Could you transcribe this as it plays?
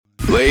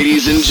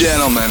Ladies and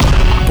gentlemen,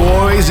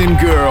 boys and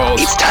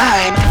girls, it's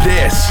time.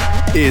 This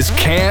is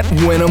Can't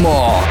Win 'Em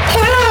All.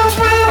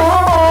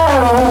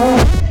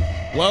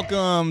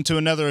 Welcome to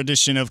another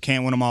edition of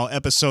Can't Win 'Em All,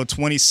 episode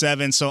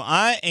 27. So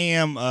I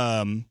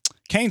am,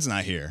 Kane's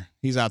not here.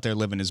 He's out there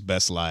living his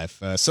best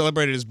life.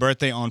 Celebrated his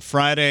birthday on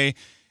Friday.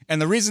 And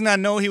the reason I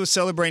know he was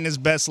celebrating his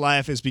best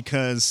life is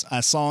because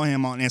I saw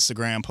him on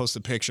Instagram post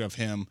a picture of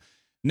him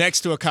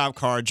next to a cop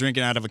car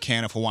drinking out of a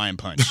can of Hawaiian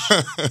Punch.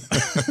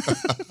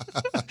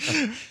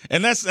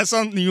 And that's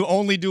something you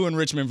only do in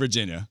Richmond,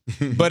 Virginia.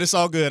 But it's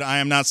all good. I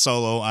am not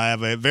solo. I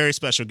have a very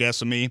special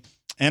guest with me.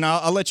 And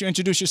I'll let you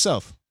introduce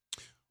yourself.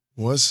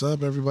 What's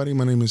up, everybody?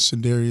 My name is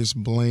Shadarius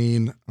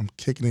Blaine. I'm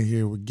kicking it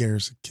here with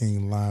Garrison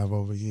King live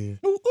over here.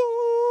 Ooh,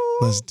 ooh.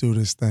 Let's do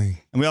this thing.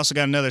 And we also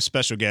got another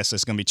special guest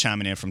that's going to be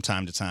chiming in from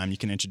time to time. You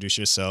can introduce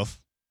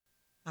yourself.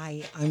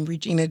 Hi, I'm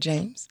Regina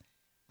James.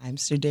 I'm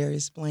Sir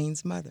Darius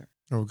Blaine's mother.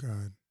 Oh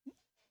God!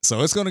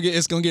 So it's gonna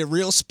get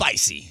real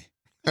spicy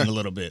in a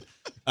little bit.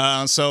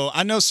 So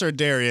I know Sir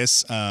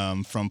Darius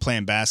from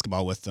playing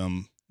basketball with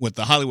them with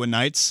the Hollywood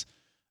Knights.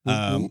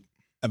 A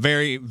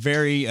very,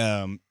 very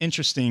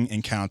interesting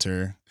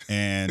encounter.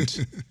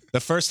 And the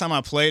first time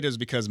I played was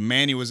because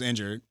Manny was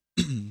injured.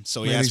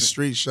 So he Manny asked me,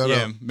 Street, shut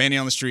up. Manny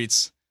on the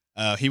streets.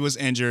 He was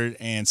injured,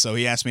 and so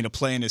he asked me to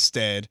play in his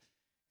stead.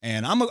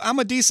 And I'm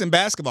a decent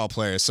basketball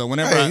player, so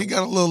whenever he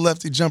got a little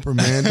lefty jumper,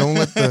 man. Don't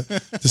let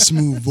the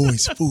smooth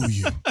voice fool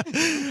you.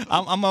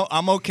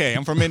 I'm okay.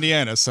 I'm from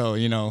Indiana, so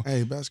you know.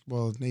 Hey,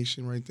 basketball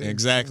nation, right there.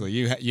 Exactly.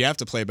 You have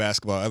to play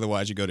basketball,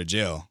 otherwise you go to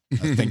jail.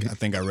 I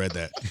think I read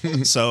that.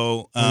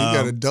 So you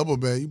got a double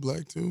bet. You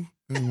black too.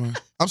 Anyway.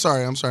 I'm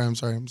sorry. Taking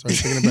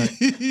it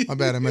back. My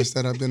bad. I messed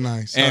that up. Didn't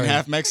I? Sorry. And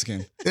half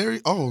Mexican.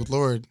 Oh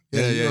Lord.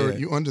 Yeah.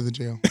 You under the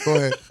jail. Go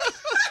ahead.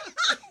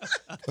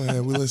 Go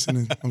ahead, we're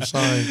listening. I'm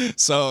sorry.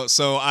 So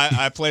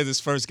I played this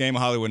first game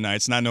of Hollywood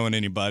Knights, not knowing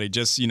anybody,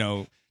 just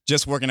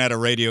working at a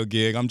radio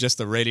gig. I'm just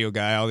a radio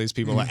guy. All these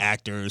people are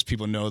actors.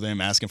 People know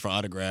them, asking for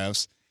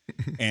autographs.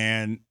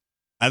 And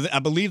I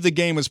believe the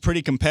game was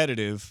pretty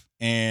competitive.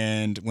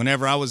 And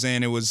whenever I was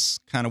in, it was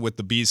kind of with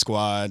the B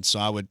squad. So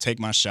I would take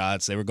my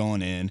shots. They were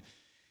going in.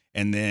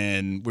 And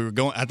then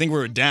I think we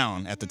were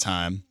down at the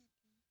time.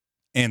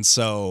 And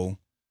so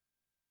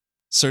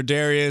Sir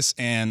Darius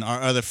and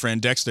our other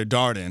friend, Dexter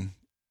Darden,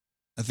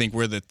 I think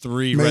we're the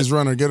three. Maze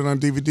Runner, get it on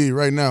DVD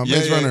right now.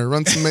 Maze Runner,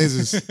 run some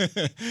mazes.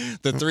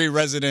 The three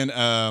resident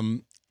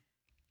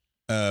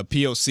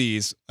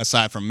POCs,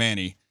 aside from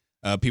Manny,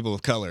 people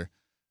of color.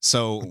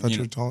 So I thought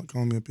you were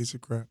calling me a piece of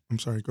crap. I'm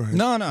sorry. Go ahead.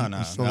 No.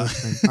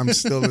 I'm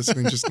still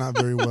listening, just not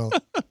very well.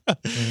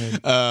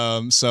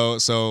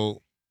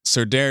 So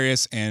Sir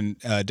Darius and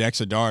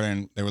Dexter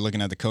Darden, they were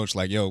looking at the coach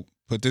like, "Yo,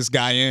 put this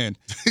guy in.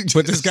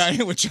 Put this guy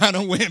in. We're trying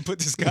to win. Put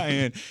this guy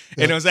in."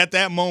 And it was at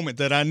that moment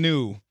that I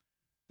knew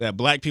that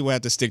black people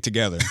have to stick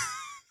together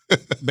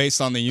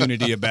based on the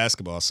unity of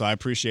basketball. So I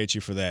appreciate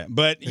you for that.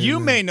 But you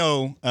may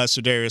know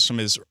Sir Darius from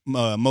his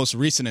most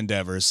recent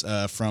endeavors,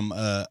 from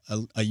a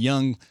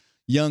young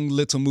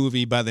little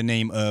movie by the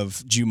name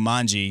of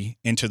Jumanji: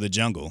 Enter the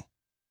Jungle.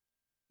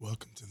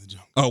 Welcome to the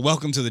jungle. Oh,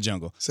 Welcome to the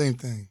Jungle. Same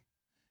thing.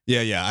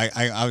 Yeah.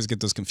 I always get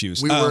those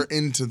confused. We were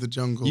into the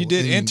jungle. You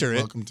did enter it.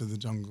 Welcome to the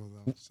jungle,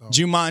 though. So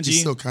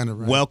Jumanji. Still kind of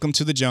right. Welcome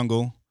to the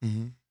Jungle.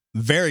 Mm-hmm.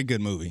 Very good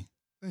movie.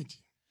 Thank you.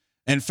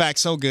 In fact,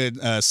 so good.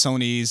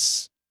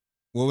 Sony's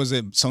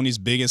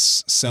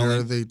biggest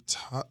selling? They're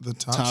the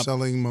top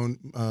selling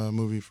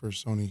movie for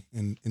Sony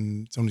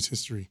in Sony's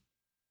history.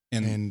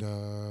 And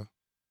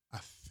I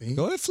think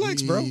go ahead,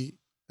 flex, bro.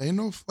 Ain't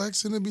no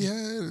flexing to be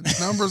had.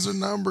 Numbers are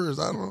numbers.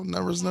 I don't know.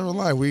 Numbers never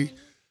lie. We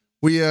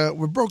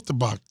broke the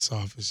box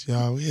office,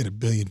 y'all. We hit $1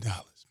 billion,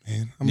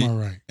 man. I'm all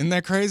right. Isn't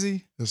that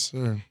crazy? Yes,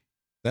 sir.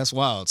 That's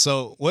wild.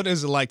 So what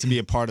is it like to be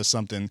a part of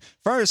something?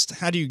 First,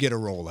 how do you get a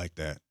role like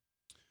that?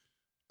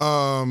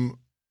 Well,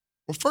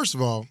 first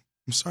of all,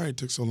 I'm sorry it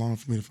took so long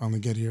for me to finally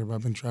get here, but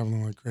I've been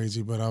traveling like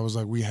crazy. But I was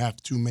like, we have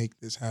to make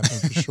this happen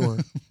for sure.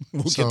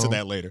 We'll get to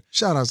that later.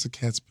 Shout outs to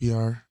Cats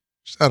PR.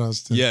 Shout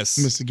outs to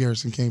Mr.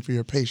 Garrison King for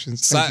your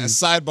patience.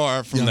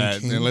 Sidebar from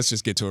that, King. and let's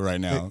just get to it right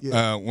now.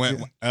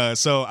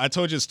 So I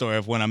told you the story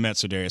of when I met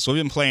Sir Darius. So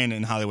we've been playing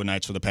in Hollywood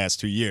Nights for the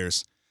past 2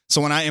 years. So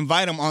when I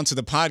invite him onto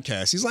the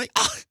podcast, he's like,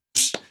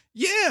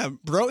 yeah,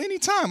 bro,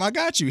 anytime. I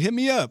got you. Hit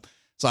me up.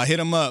 So I hit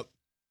him up.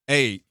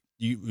 Hey,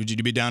 would you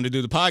be down to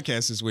do the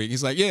podcast this week?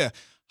 He's like, yeah,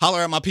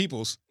 holler at my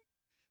peoples.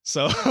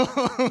 So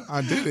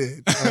I did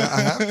it.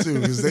 I have to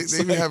because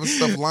they be having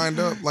stuff lined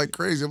up like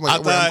crazy. I'm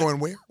like, I'm going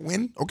where?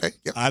 When? Okay.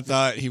 Yep. I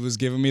thought he was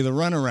giving me the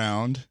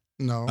runaround.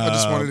 No, I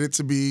just wanted it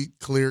to be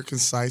clear,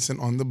 concise, and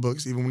on the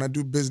books. Even when I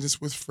do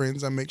business with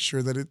friends, I make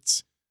sure that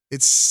it's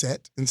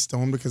set in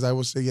stone because I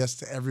will say yes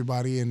to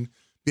everybody and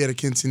be at a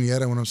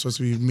quinceañera when I'm supposed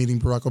to be meeting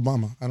Barack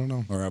Obama. I don't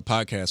know. Or a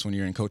podcast when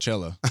you're in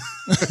Coachella.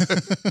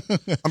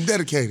 I'm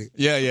dedicated.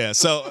 Yeah.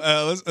 So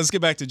let's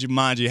get back to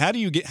Jumanji. How do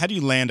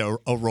you land a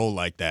role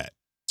like that?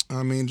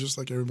 I mean, just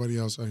like everybody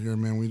else out here,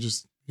 man. We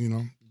just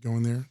go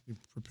in there, you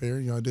prepare,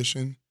 you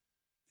audition,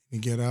 you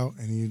get out,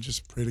 and you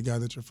just pray to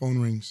God that your phone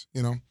rings.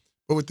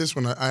 But with this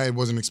one, I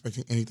wasn't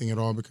expecting anything at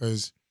all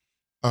because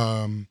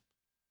I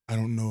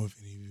don't know if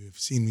any of you have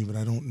seen me, but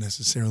I don't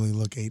necessarily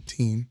look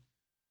 18.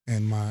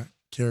 And my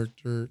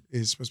character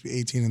is supposed to be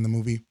 18 in the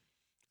movie,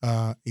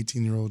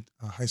 18-year-old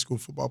high school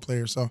football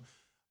player. So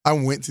I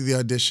went to the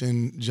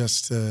audition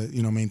just to,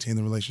 maintain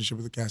the relationship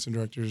with the casting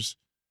directors,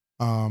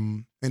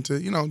 and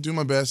to, do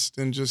my best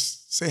and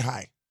just say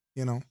hi,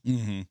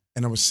 Mm-hmm.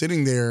 And I was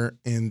sitting there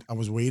and I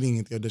was waiting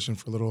at the audition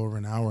for a little over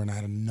an hour, and I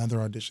had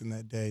another audition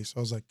that day. So I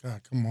was like,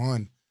 God, come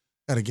on,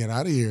 got to get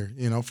out of here,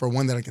 for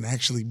one that I can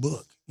actually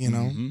book,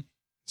 Mm-hmm.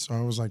 So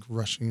I was like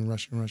rushing.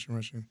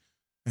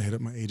 I hit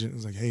up my agent. I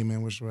was like, hey,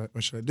 man, what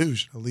should I do?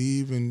 Should I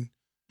leave and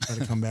try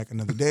to come back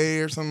another day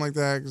or something like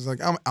that? Because,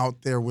 I'm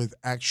out there with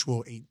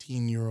actual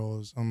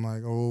 18-year-olds. I'm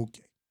like,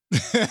 okay.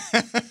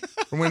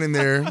 I went in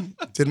there,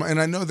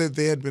 and I know that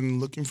they had been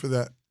looking for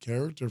that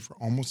character for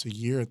almost a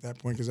year at that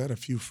point because I had a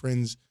few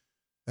friends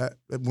that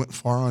went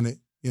far on it.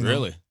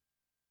 Really?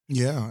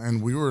 Yeah,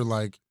 and we were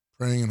like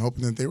praying and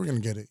hoping that they were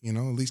going to get it, at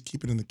least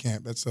keep it in the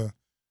camp. That's a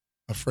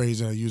phrase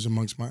that I use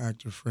amongst my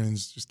actor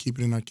friends, just keep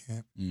it in our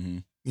camp, Mm-hmm.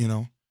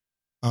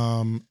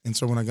 And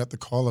so when I got the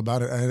call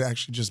about it, I had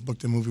actually just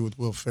booked a movie with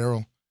Will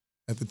Ferrell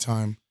at the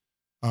time,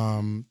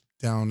 down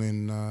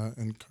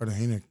in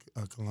Cartagena,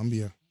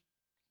 Colombia.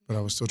 But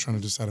I was still trying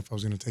to decide if I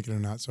was going to take it or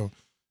not. So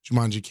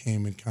Jumanji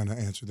came and kind of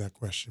answered that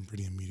question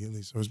pretty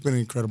immediately. So it's been an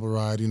incredible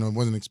ride. I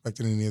wasn't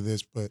expecting any of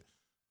this, but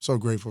so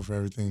grateful for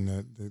everything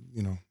that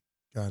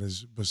God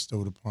has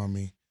bestowed upon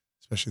me,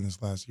 especially in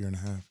this last year and a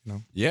half.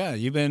 Yeah,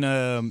 you've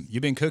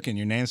been cooking.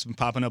 Your name's been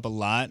popping up a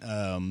lot.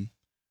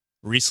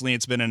 Recently,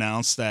 it's been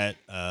announced that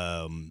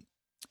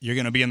you're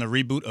going to be in the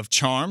reboot of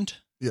Charmed.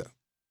 Yeah.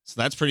 So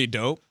that's pretty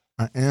dope.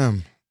 I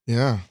am.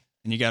 Yeah.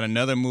 And you got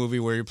another movie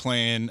where you're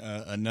playing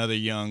another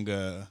young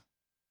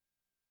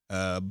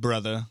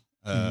brother.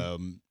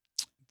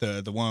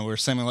 The one where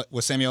Samuel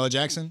L.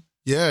 Jackson.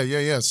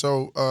 Yeah.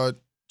 So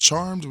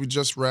Charmed, we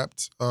just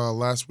wrapped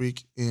last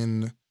week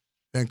in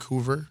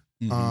Vancouver.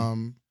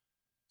 Mm-hmm.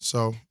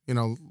 So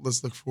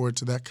let's look forward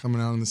to that coming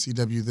out in the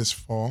CW this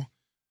fall.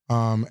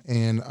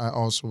 And I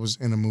also was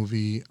in a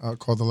movie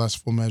called The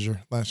Last Full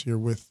Measure last year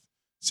with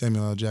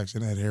Samuel L.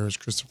 Jackson, Ed Harris,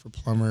 Christopher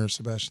Plummer,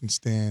 Sebastian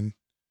Stan.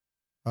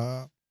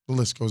 The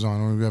list goes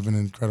on. We have an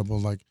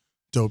incredible,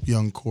 dope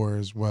young core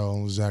as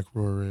well. Zach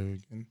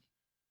Rohrig and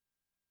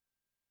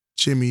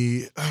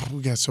Jimmy. Oh,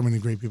 we got so many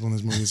great people in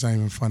this movie. It's not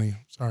even funny.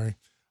 Sorry.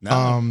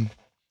 No.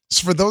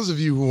 So for those of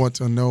you who want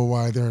to know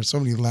why there are so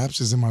many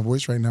lapses in my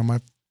voice right now,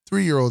 my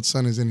 3-year-old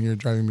son is in here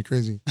driving me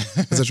crazy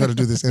as I try to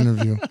do this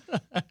interview.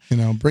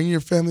 Bring your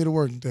family to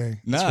work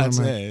day.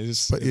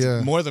 It's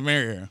more the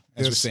merrier,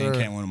 as we're saying,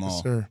 can't win them all.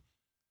 Yes, sir.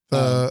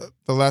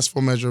 The Last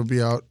Full Measure will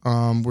be out.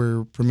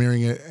 We're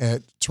premiering it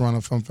at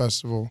Toronto Film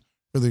Festival.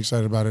 Really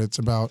excited about it. It's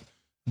about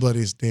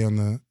bloodiest day on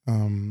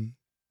the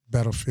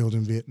battlefield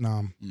in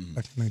Vietnam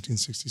back in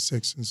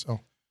 1966. And so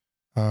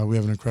we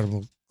have an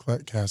incredible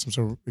cast. I'm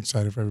so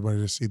excited for everybody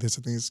to see this.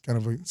 I think it's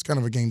kind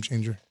of a game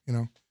changer,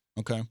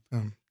 Okay.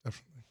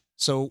 Definitely.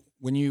 So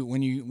when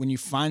you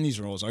find these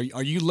roles, are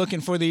you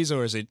looking for these,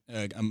 or is it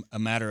a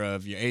matter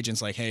of your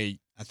agent's like, hey,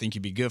 I think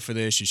you'd be good for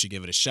this, you should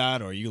give it a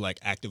shot, or are you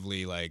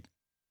actively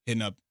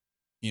hitting up,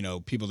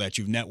 people that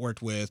you've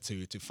networked with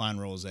to find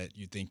roles that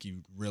you think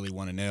you really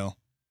want to nail?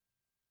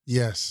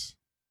 Yes,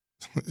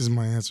 is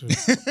my answer.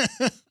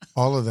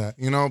 All of that.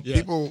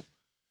 People,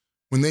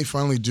 when they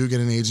finally do get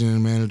an agent and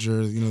a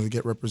manager, they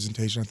get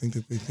representation. I think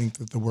that they think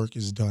that the work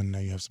is done. Now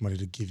you have somebody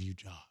to give you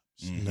jobs.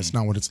 Mm-hmm. And that's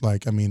not what it's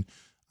like. I mean,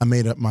 I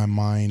made up my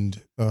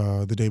mind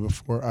the day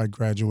before I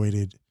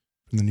graduated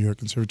from the New York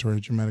Conservatory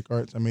of Dramatic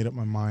Arts. I made up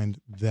my mind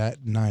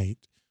that night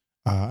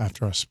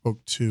after I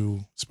spoke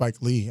to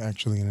Spike Lee,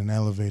 actually, in an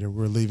elevator.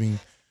 We're leaving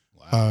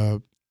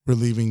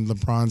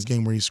LeBron's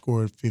game where he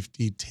scored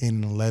 50, 10,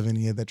 and 11.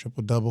 He had that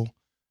triple-double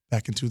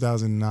back in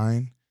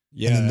 2009.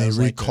 Yeah, and then they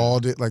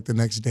recalled it the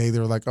next day. They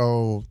were like,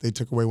 oh, they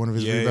took away one of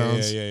his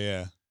rebounds.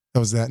 Yeah. That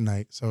was that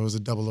night. So it was a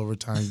double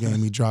overtime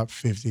game. He dropped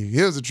 50.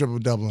 It was a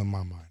triple-double in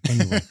my mind.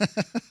 Anyway,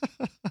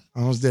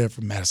 I was there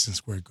for Madison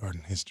Square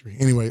Garden history.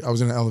 Anyway, I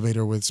was in an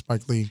elevator with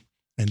Spike Lee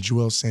and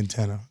Joel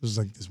Santana. It was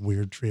this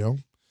weird trio.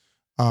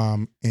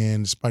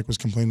 And Spike was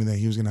complaining that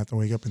he was going to have to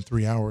wake up in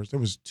 3 hours. It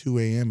was 2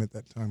 a.m. at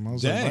that time. I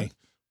was like,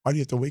 why do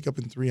you have to wake up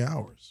in 3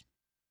 hours?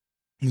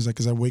 He was like,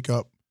 because I wake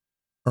up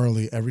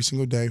early every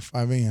single day,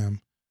 5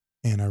 a.m.,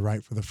 and I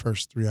write for the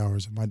first 3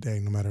 hours of my day,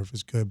 no matter if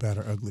it's good, bad,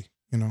 or ugly,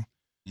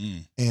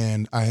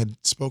 And I had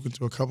spoken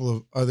to a couple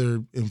of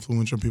other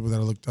influential people that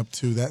I looked up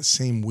to that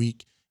same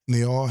week, and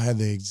they all had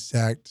the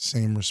exact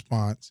same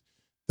response.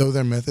 Though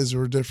their methods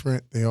were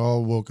different, they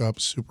all woke up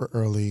super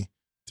early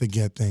to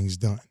get things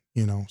done,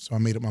 So I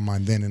made up my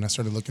mind then, and I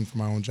started looking for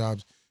my own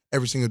jobs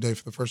every single day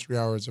for the first 3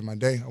 hours of my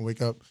day. I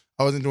wake up.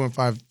 I wasn't doing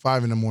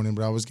five in the morning,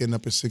 but I was getting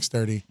up at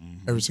 6:30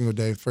 every single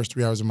day. First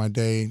 3 hours of my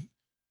day,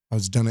 I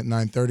was done at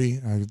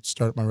 9:30. I would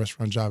start my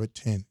restaurant job at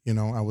 10.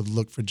 I would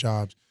look for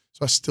jobs.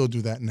 So I still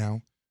do that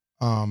now.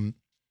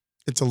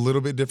 It's a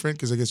little bit different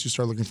because I guess you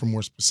start looking for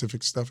more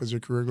specific stuff as your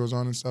career goes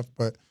on and stuff.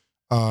 But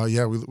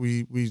Yeah,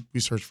 we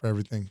searched for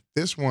everything.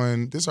 This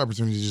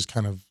opportunity just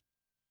kind of,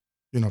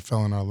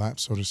 fell in our lap,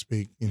 so to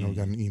speak. We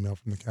got an email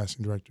from the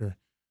casting director,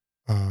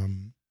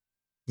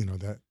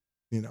 that,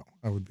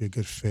 I would be a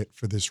good fit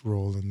for this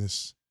role in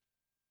this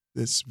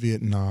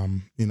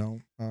Vietnam,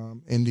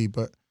 indie.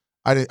 But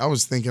I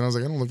was thinking, I was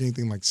like, I don't look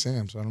anything like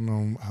Sam, so I don't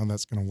know how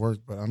that's going to work,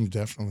 but I'm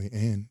definitely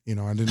in.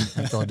 I didn't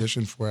have to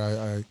audition for it.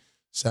 I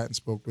sat and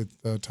spoke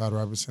with Todd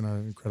Robinson, our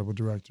incredible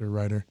director,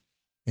 writer,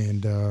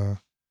 and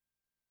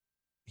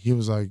he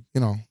was like,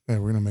 yeah, we're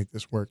going to make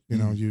this work.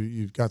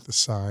 You've got the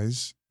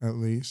size at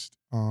least,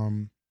 but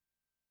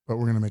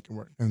we're going to make it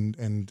work.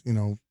 And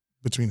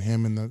between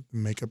him and the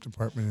makeup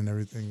department and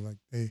everything, like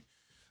they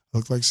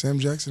look like Sam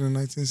Jackson in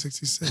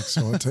 1966.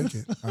 So I'll take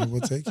it. I will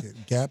take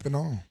it. Gap and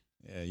all.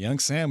 Yeah, young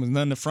Sam was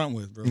nothing to front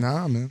with, bro.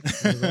 Nah, man.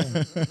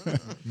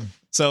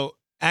 So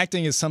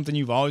acting is something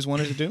you've always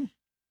wanted to do?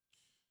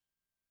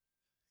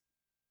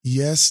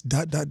 Yes, ...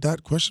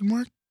 question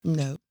mark?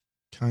 No.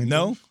 Kind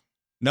of.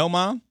 No,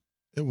 Mom?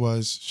 It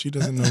was. She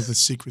doesn't know the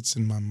secrets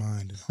in my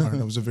mind and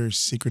heart. I was a very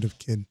secretive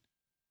kid.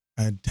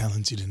 I had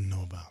talents you didn't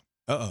know about.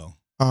 Uh-oh.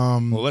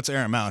 Well, let's air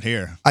them out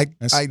here.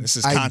 This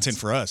is content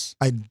for us.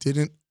 I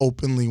didn't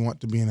openly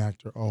want to be an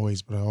actor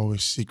always, but I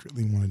always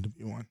secretly wanted to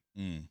be one.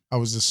 I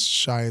was the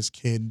shyest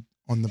kid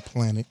on the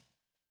planet.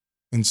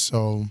 And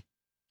so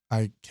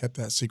I kept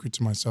that secret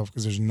to myself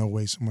because there's no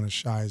way someone as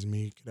shy as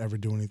me could ever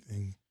do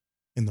anything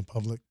in the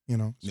public,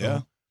 So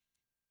yeah.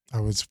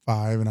 I was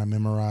 5 and I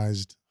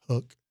memorized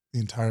Hook, the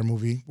entire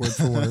movie, word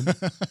for word.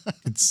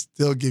 Could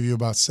still give you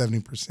about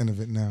 70% of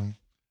it now.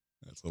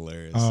 That's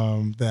hilarious.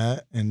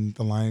 That and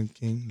The Lion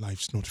King.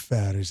 Life's not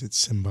fair, is it,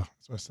 Simba?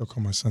 So I still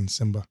call my son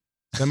Simba.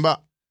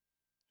 Simba.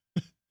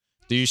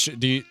 Do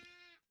you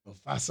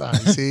Mufasa.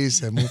 See, he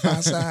said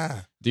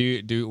Mufasa.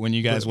 Do when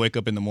you guys wake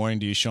up in the morning,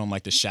 do you show him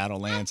like the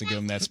Shadowlands and give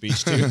him that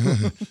speech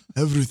too?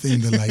 Everything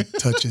the light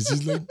touches.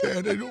 He's like,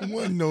 Dad, I don't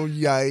want no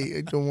yai.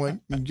 I don't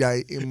want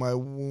yai in my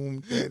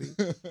womb, Daddy.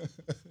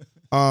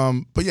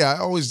 But yeah, I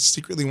always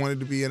secretly wanted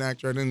to be an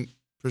actor. I didn't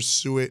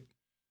pursue it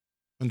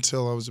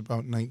until I was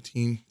about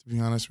 19, to be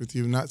honest with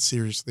you. Not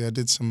seriously. I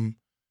did some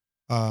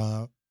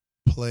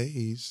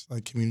plays,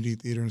 like community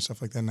theater and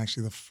stuff like that. And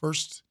actually the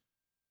first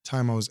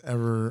time I was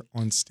ever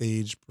on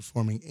stage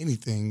performing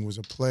anything was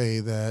a play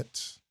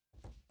that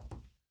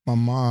my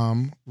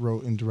mom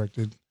wrote and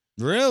directed.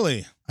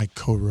 Really? I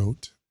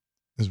co-wrote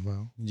as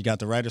well. You got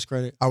the writer's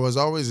credit? I was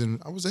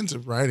into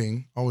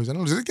writing. Always. I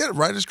don't know. Did it get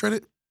writer's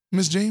credit,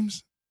 Miss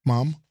James?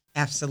 Mom?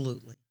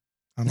 Absolutely.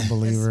 I don't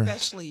believe her.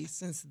 Especially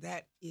since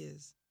that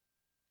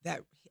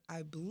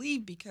I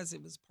believe because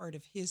it was part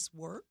of his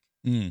work.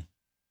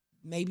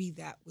 Maybe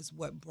that was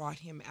what brought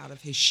him out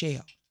of his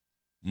shell.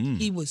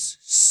 He was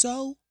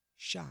so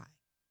shy.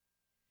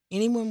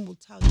 Anyone will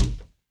tell you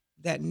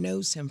that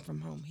knows him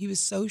from home. He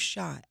was so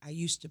shy. I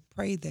used to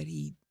pray that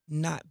he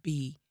not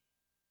be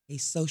a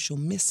social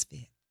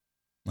misfit.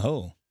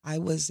 Oh. I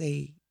was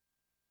a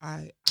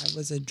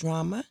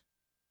drama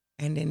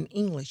and an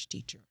English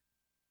teacher.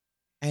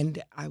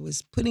 And I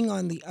was putting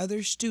on the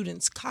other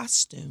students'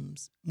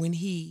 costumes when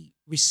he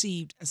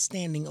received a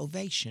standing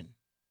ovation.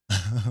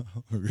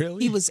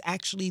 Really? He was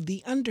actually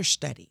the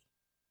understudy.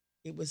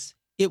 It was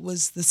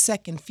the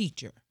second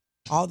feature.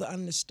 All the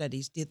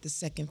understudies did the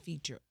second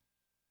feature.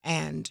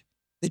 And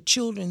the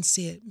children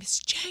said, Miss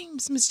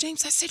James.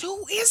 I said,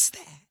 who is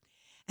that?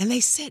 And they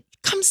said,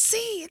 come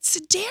see, it's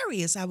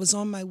Sedarius. I was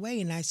on my way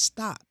and I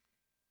stopped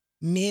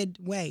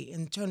midway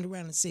and turned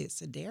around and said,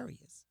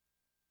 Sedarius.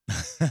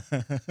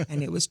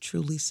 And it was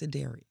truly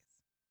Sedarius.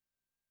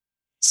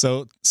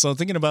 So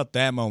thinking about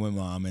that moment,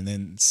 Mom, and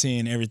then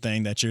seeing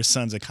everything that your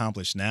son's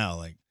accomplished now,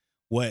 like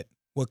what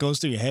goes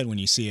through your head when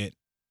you see it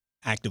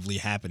actively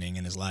happening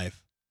in his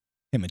life,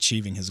 him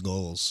achieving his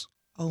goals?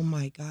 Oh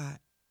my God.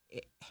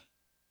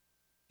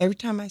 Every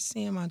time I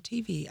see him on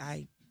TV,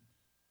 I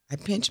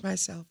pinch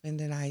myself and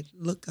then I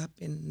look up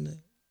in the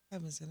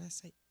heavens and I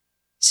say,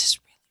 this is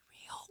really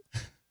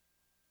real.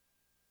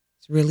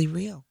 It's really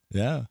real.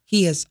 Yeah.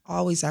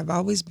 I've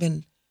always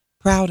been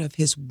proud of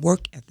his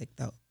work ethic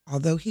though.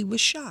 Although he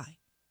was shy,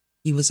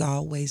 he was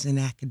always an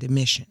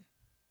academician.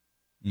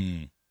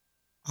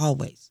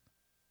 Always.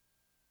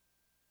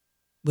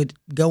 Would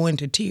go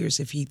into tears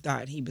if he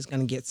thought he was going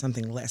to get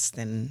something less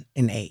than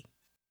an A.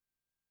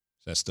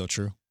 Is that still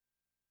true?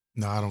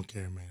 No, I don't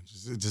care, man.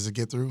 Does it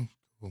get through?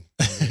 Cool.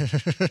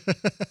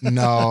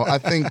 No, I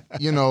think,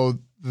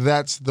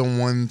 that's the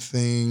one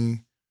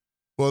thing.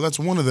 Well, that's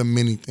one of the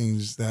many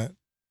things that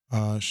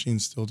she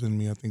instilled in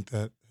me. I think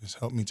that has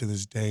helped me to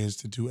this day is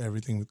to do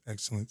everything with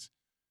excellence.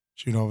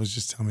 She'd always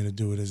just tell me to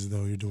do it as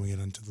though you're doing it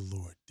unto the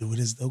Lord. Do it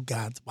as though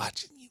God's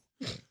watching you.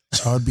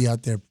 So I'd be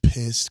out there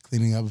pissed,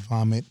 cleaning up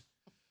vomit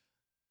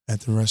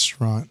at the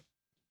restaurant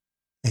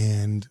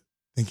and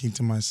thinking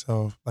to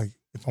myself, like,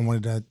 if I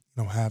wanted to,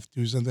 have to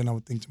do something, I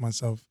would think to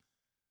myself,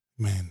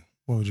 man,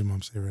 what would your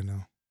mom say right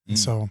now? And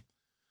so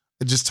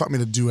it just taught me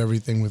to do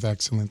everything with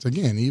excellence.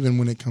 Again, even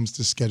when it comes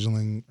to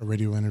scheduling a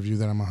radio interview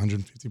that I'm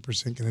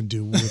 150% going to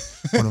do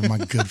with one of my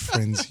good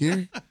friends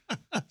here,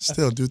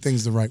 still do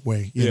things the right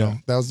way. You Yeah. know,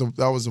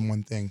 that was the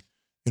one thing.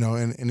 You know,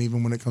 and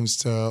even when it comes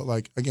to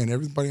like again,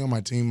 everybody on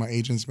my team, my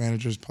agents,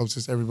 managers,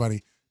 publicists,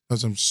 everybody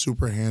knows I'm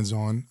super hands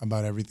on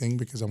about everything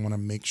because I want to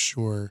make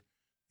sure.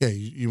 Yeah,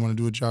 you want to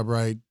do a job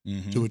right,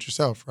 do it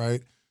yourself,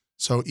 right?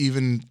 So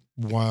even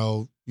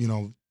while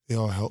they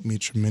all help me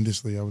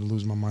tremendously, I would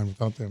lose my mind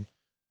without them.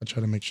 I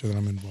try to make sure that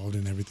I'm involved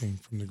in everything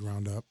from the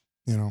ground up.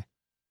 You know,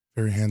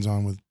 very hands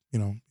on with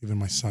even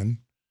my son.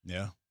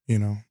 Yeah.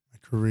 My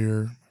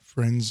career, my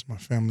friends, my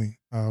family.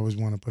 I always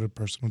want to put a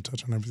personal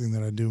touch on everything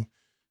that I do.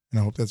 And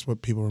I hope that's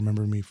what people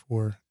remember me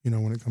for,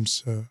 when it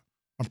comes to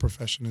my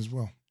profession as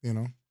well,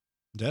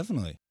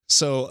 Definitely.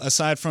 So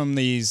aside from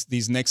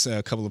these next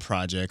couple of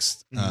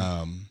projects,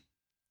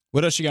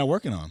 what else you got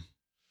working on?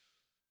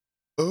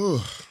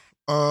 Oh,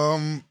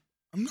 I'm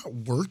not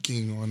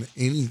working on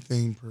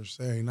anything per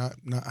se.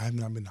 I have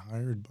not been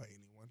hired by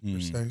anyone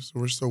per se. So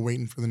we're still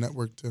waiting for the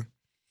network to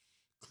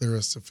clear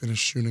us to finish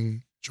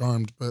shooting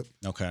Charmed. But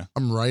Okay.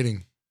 I'm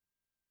writing.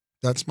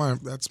 That's my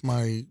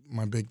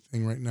big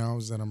thing right now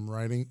is that I'm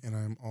writing and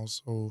I'm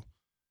also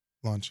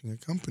launching a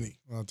company.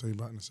 Well, I'll tell you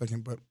about in a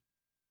second. But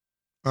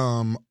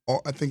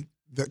I think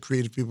that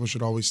creative people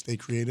should always stay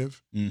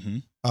creative.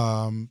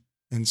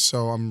 And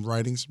so I'm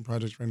writing some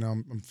projects right now.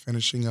 I'm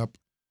finishing up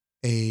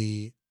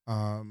a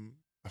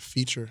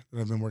feature that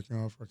I've been working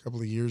on for a couple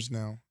of years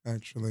now,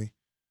 actually.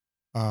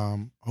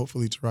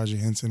 Hopefully Taraji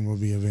Henson will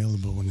be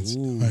available when it's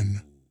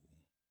done.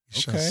 We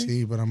shall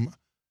see. But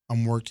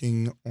I'm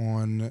working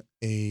on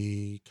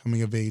a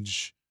coming of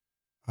age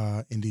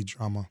indie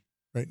drama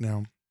right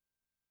now.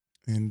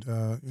 And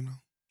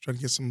try to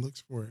get some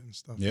looks for it and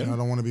stuff. Yeah. I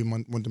don't want to be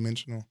one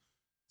dimensional.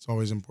 It's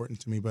always important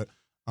to me. But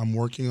I'm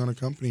working on a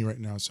company right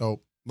now.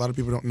 So a lot of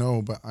people don't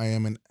know, but I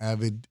am an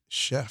avid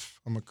chef.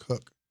 I'm a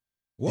cook.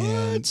 What?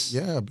 And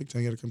yeah, big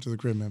time. You got to come to the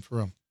crib, man. For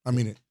real. I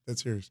mean it.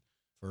 That's serious.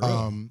 For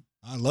real.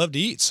 I love to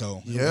eat,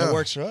 so that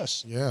works for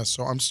us. Yeah.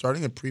 So I'm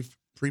starting a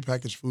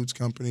prepackaged foods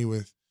company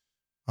with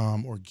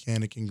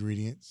organic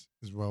ingredients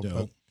as well.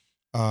 Dope.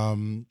 But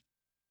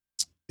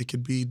it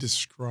could be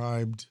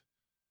described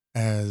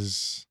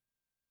as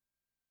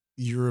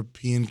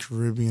European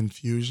Caribbean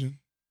fusion,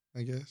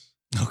 I guess.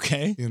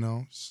 Okay.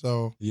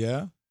 So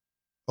yeah,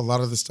 a lot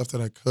of the stuff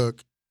that I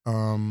cook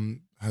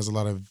has a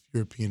lot of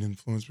European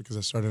influence because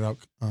I started out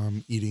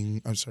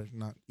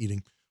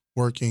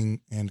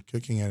working and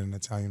cooking at an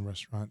Italian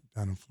restaurant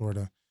down in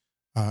Florida.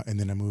 And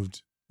then I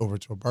moved over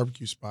to a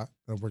barbecue spot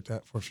that I worked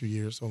at for a few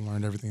years. So I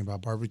learned everything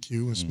about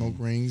barbecue and smoke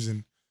rings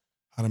and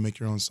how to make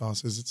your own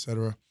sauces,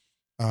 etc.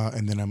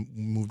 And then I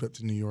moved up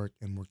to New York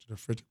and worked at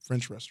a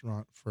French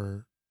restaurant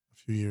for a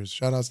few years.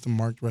 Shout outs to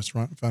Marked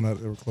Restaurant. Found out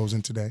they were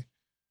closing today.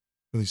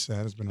 Really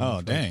sad. It's been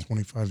around for like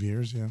 25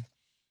 years. Yeah.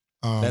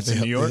 That's in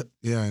New York?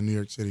 Yeah, in New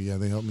York City. Yeah,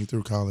 they helped me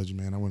through college,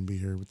 man. I wouldn't be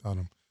here without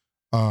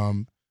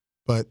them.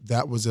 But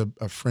that was a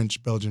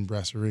French-Belgian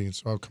brasserie. And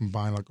so I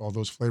combined like all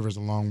those flavors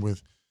along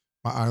with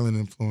my island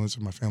influence.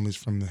 My family's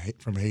from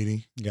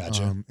Haiti.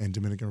 Gotcha. And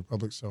Dominican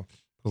Republic. So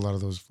put a lot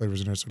of those flavors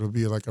in there. So it'll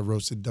be like a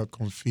roasted duck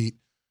confit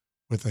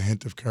with a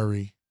hint of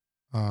curry,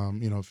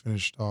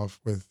 finished off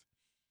with,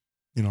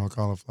 a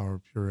cauliflower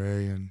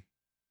puree and,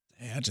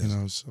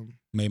 some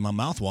made my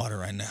mouth water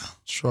right now.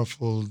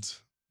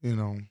 Truffled,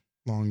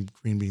 long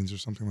green beans or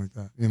something like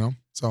that,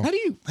 So How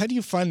do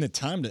you find the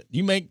time to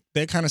you make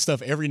that kind of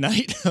stuff every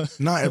night? I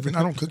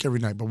don't cook every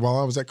night, but while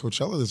I was at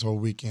Coachella this whole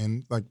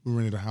weekend, like we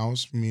rented a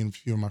house, me and a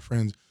few of my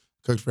friends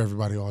cooked for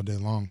everybody all day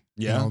long.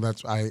 Yeah.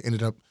 I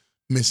ended up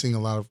missing a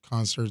lot of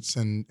concerts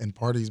and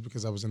parties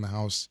because I was in the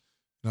house,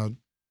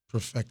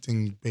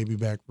 perfecting baby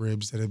back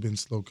ribs that had been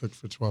slow cooked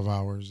for 12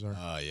 hours. Or,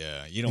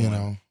 yeah. You don't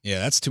want yeah,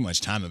 that's too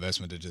much time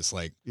investment to just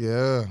like,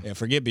 yeah,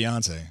 forget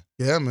Beyonce.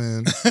 Yeah,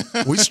 man.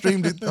 We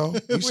streamed it though.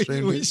 We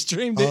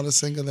streamed it. All the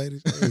single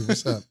ladies. Hey,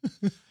 what's up?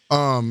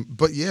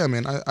 But yeah,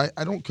 man,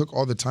 I don't cook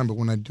all the time, but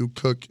when I do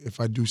cook, if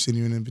I do send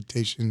you an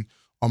invitation,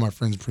 all my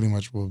friends pretty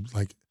much will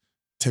like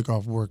take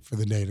off work for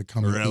the day to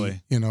come and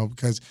eat,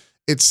 because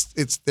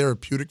it's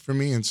therapeutic for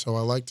me, and so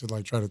I like to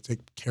like try to take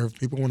care of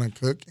people when I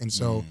cook, and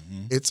so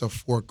it's a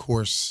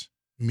 4-course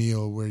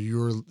meal where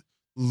you're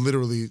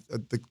literally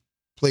the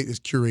plate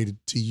is curated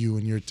to you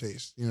and your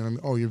taste. You know what I mean?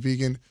 Oh, you're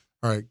vegan.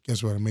 All right,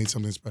 guess what? I made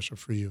something special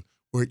for you.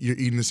 You're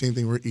eating the same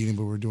thing we're eating,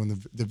 but we're doing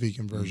the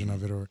vegan version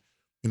of it, or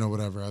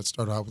whatever. I'd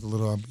start out with a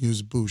little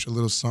amuse-bouche, a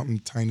little something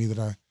tiny that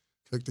I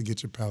cook to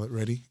get your palate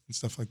ready and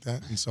stuff like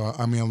that. And so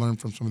I learned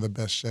from some of the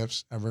best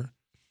chefs ever.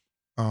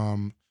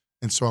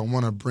 And so I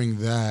want to bring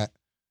that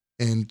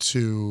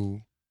into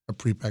a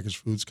prepackaged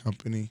foods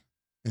company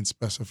and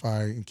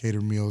specify and cater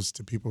meals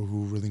to people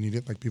who really need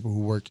it, like people who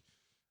work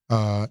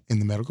in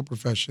the medical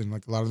profession.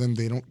 Like a lot of them,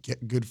 they don't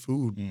get good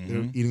food.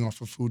 They're eating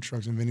off of food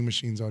trucks and vending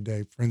machines all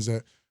day. Friends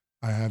that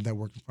I have that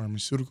work in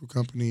pharmaceutical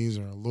companies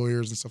or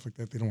lawyers and stuff like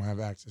that, they don't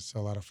have access to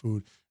a lot of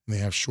food and they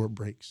have short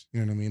breaks, you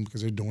know what I mean? Because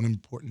they're doing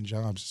important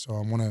jobs. So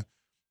I want to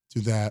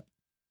do that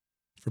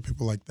for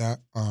people like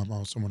that. I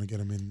also want to get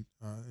them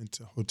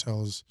into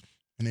hotels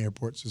and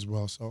airports as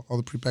well. So all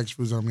the prepackaged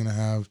foods that I'm going to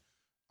have,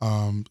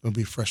 it'll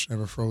be fresh,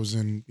 never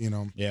frozen,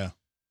 Yeah.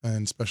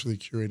 and specially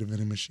curated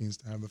vending machines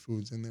to have the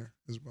foods in there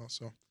as well.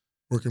 So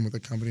working with a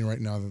company right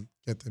now to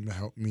get them to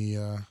help me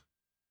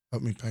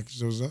package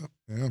those up.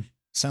 Yeah.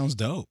 Sounds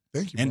dope.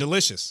 Thank you, and bro.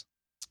 delicious.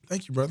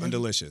 Thank you, brother. And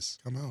delicious.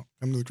 Come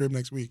to the crib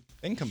next week.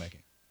 They can come back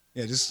in.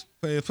 Yeah, just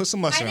put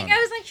some mustard on. I think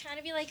I was like trying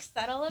to be like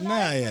subtle about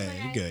Nah, it.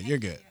 yeah, you're good. You're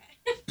good.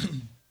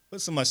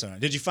 Put some mustard on.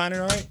 Did you find it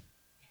all right?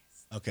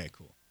 Yes. Okay,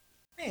 cool.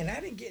 Man,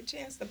 I didn't get a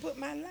chance to put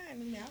my line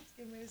in there. I was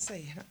getting ready to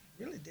say, I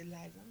really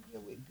delighted. I'm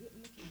here with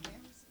good-looking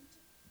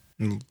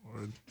Garrison.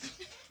 Lord.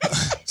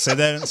 Say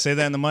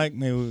that in the mic.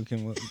 Maybe we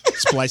can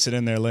splice it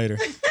in there later.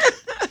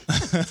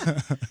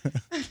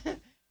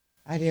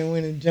 I didn't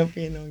want to jump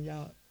in on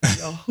y'all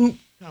hoop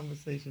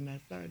conversation. I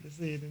started to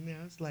say it in there.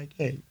 I was like,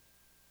 hey,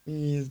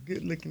 he is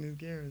good looking as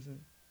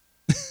Garrison.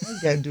 All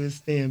you got to do is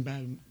stand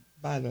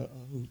by the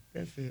hoop.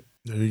 That's it.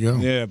 There you go.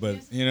 Yeah,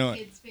 but you know.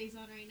 Kid's face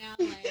on right now,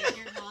 like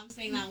your mom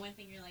saying that one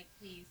thing, you're like,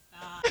 please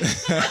stop.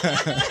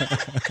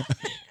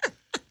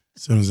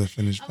 As soon as I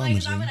finish I'm like,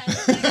 is that promising, what I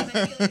look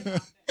like? 'Cause I feel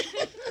like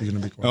you're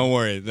gonna be quiet. Don't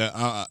worry.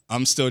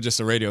 I'm still just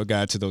a radio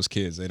guy to those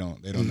kids. They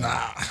don't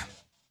know.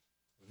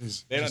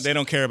 They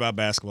don't care about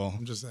basketball.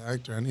 I'm just an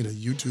actor. I need a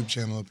YouTube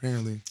channel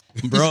apparently.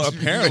 Bro,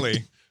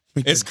 apparently.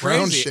 Make It's the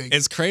ground crazy. shake.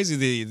 It's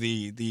crazy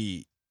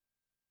the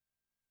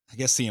I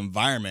guess the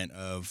environment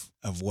of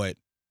what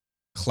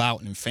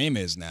clout and fame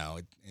is now.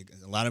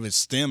 A lot of it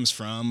stems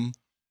from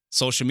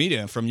social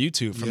media, from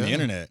YouTube, from the Yeah.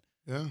 internet.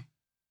 Yeah.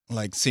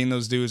 Like seeing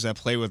those dudes that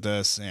play with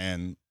us,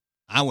 and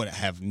I would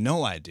have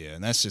no idea,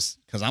 and that's just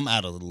because I'm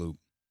out of the loop.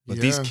 But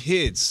these Yeah.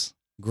 kids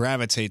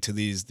gravitate to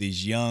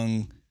these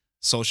young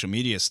social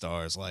media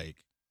stars,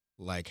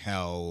 like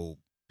how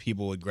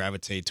people would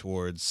gravitate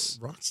towards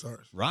Rock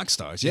stars. rock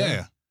stars.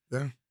 Yeah.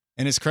 Yeah.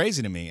 And it's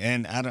crazy to me.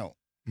 And I don't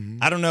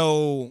Mhm.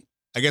 know.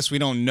 I guess we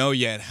don't know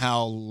yet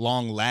how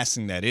long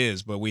lasting that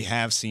is, but we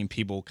have seen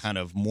people kind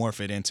of morph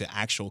it into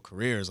actual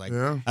careers. Like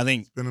Yeah. I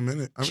think Been a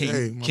minute. I mean, King-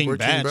 hey, my King boy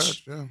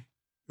Batch. Yeah.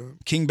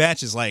 King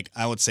Batch is like,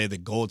 I would say, the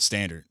gold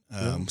standard,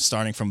 Yeah.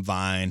 starting from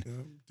Vine,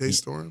 Yeah.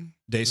 Daystorm.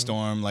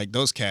 Daystorm, like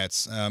those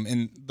cats,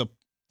 and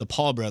the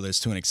Paul brothers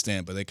to an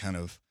extent, but they kind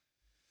of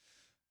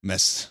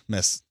messed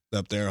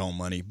up their own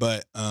money.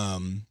 But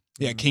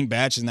Yeah. King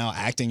Batch is now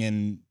acting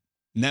in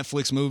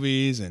Netflix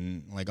movies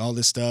and like all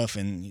this stuff,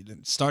 and he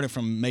started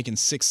from making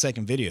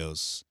 6-second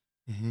videos,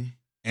 Mm-hmm.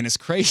 and it's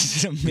crazy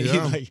to me.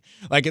 Yeah.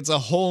 Like it's a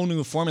whole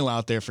new formula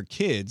out there for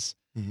kids.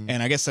 Mm-hmm.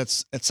 And I guess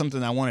that's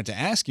something I wanted to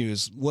ask you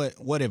is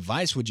what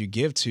advice would you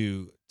give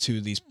to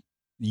these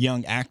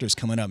young actors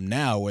coming up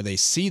now where they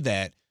see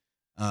that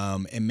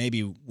and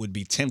maybe would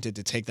be tempted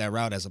to take that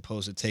route as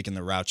opposed to taking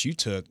the route you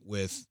took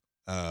with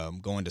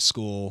going to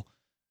school,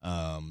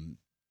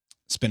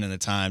 spending the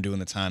time, doing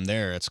the time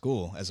there at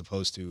school as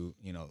opposed to,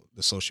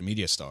 the social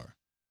media star?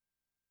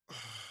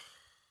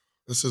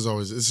 This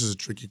is a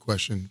tricky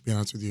question, to be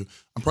honest with you.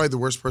 I'm probably the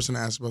worst person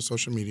to ask about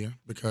social media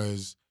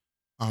because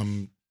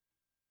I'm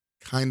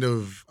kind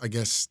of, I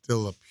guess,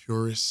 still a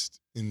purist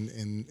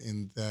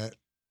in that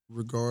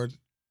regard.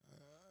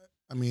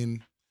 I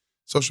mean,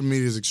 social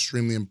media is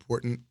extremely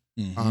important.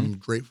 Mhm. I'm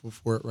grateful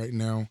for it right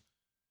now.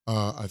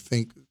 I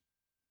think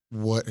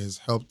what has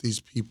helped these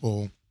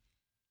people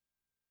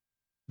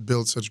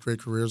build such great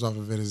careers off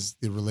of it is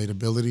the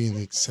relatability and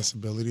the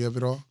accessibility of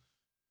it all.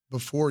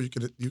 Before you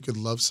could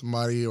love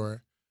somebody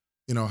or,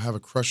 have a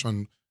crush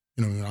on,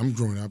 when I'm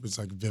growing up, it's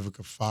like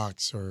Vivica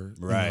Fox or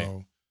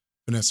Right.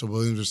 Vanessa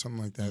Williams or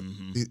something like that.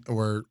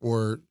 Mhm.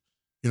 Or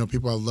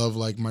people I love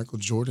like Michael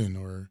Jordan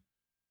or,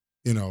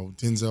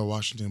 Denzel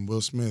Washington,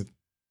 Will Smith.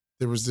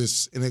 There was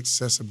this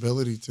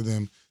inaccessibility to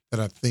them that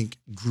I think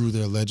grew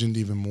their legend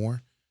even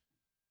more.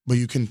 But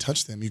you couldn't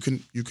touch them. You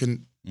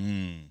couldn't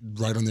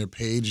write on their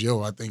page,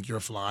 yo, I think you're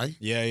fly,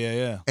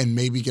 Yeah. and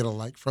maybe get a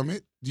like from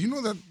it. Do you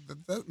know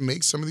that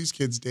makes some of these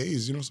kids'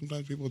 days?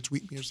 Sometimes people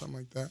tweet me or something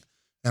like that,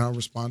 and I'll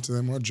respond to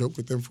them or I'll joke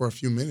with them for a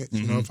few minutes,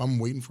 Mhm. if I'm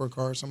waiting for a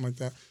car or something like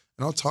that.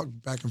 And I'll talk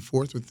back and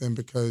forth with them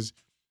because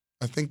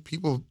I think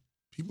people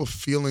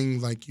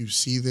feeling like you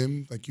see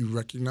them, like you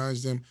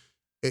recognize them,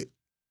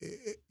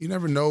 you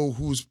never know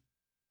whose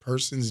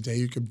person's day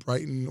you could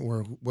brighten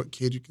or what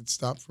kid you could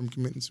stop from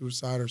committing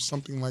suicide or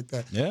something like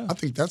that. Yeah. I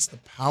think that's the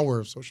power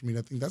of social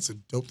media. I think that's a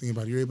dope thing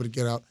about it. You're able to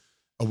get out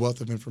a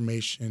wealth of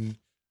information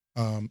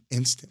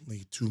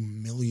instantly to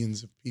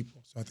millions of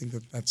people. So I think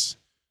that's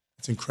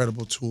an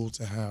incredible tool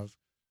to have.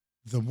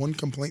 The one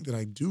complaint that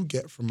I do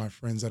get from my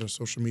friends that are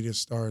social media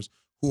stars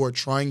who are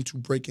trying to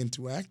break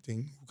into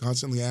acting, who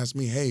constantly ask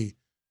me, hey,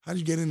 how do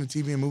you get into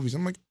TV and movies?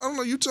 I'm like, I don't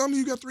know. You tell me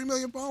you got 3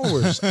 million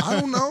followers. I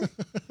don't know.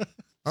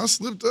 I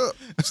slipped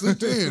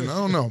in. I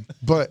don't know.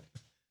 But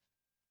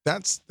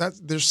that's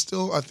there's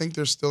still a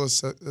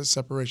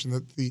separation.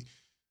 That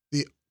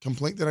the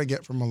complaint that I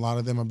get from a lot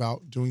of them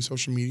about doing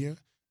social media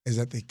is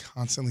that they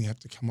constantly have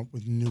to come up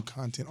with new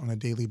content on a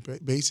daily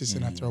basis.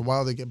 And after a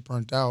while they get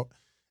burnt out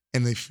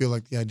and they feel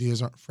like the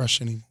ideas aren't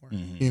fresh anymore.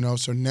 Mhm.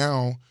 So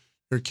now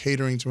you're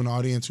catering to an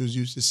audience who's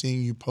used to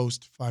seeing you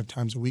post 5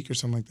 times a week or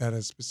something like that at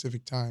a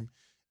specific time.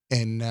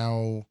 And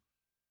now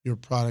your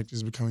product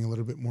is becoming a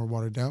little bit more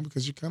watered down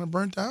because you're kind of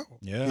burnt out.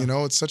 Yeah. You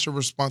know, it's such a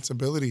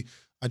responsibility.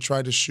 I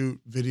tried to shoot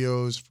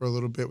videos for a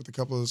little bit with a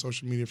couple of the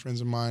social media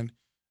friends of mine.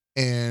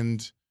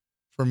 And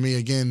for me,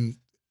 again,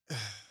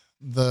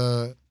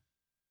 the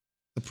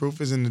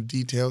proof is in the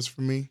details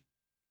for me.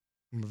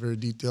 I'm a very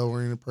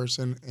detail-oriented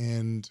person.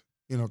 And,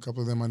 you know, a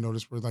couple of them I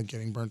noticed were like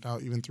getting burnt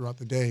out even throughout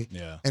the day.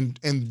 Yeah. And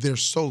they're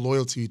so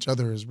loyal to each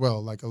other as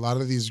well. Like a lot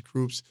of these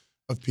groups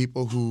of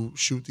people who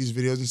shoot these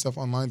videos and stuff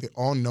online, they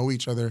all know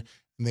each other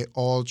and they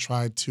all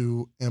try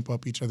to amp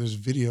up each other's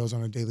videos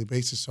on a daily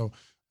basis. So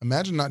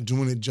imagine not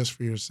doing it just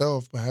for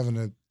yourself, but having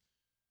to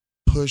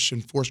push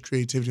and force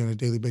creativity on a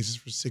daily basis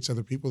for 6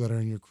 other people that are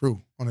in your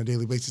crew on a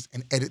daily basis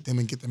and edit them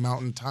and get them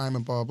out in time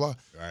and blah, blah,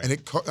 blah. Right. And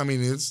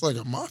it's like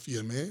a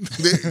mafia, man.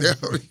 They're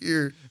out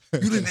here.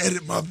 You didn't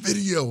edit my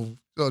video.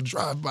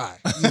 Drive by,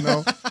 you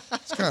know?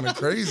 It's kind of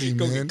crazy,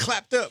 Go man. get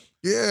clapped up.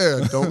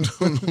 Yeah, don't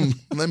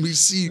let me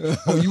see.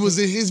 Oh, you was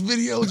in his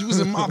videos. You was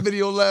in my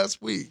video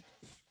last week.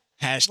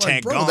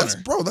 Hashtag Like,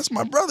 goner. that's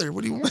my brother.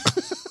 What do you want?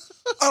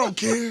 I don't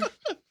care.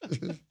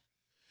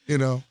 You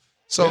know.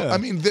 So Yeah. I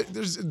mean,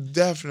 there's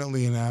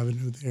definitely an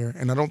avenue there,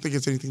 and I don't think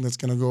it's anything that's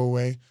going to go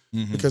away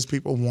because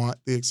people want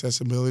the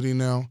accessibility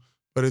now.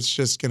 But it's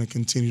just going to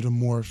continue to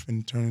morph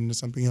and turn into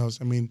something else.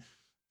 I mean,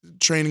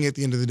 training at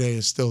the end of the day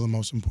is still the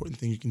most important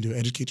thing you can do.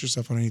 Educate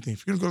yourself on anything.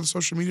 If you're going to go the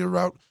social media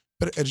route,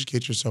 better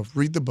educate yourself.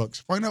 Read the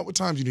books. Find out what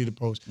times you need to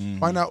post.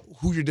 Find out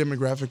who your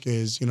demographic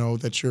is, you know,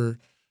 that you're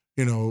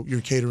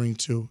catering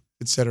to,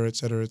 et cetera, et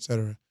cetera, et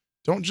cetera.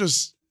 Don't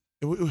just,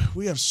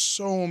 we have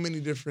so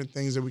many different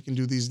things that we can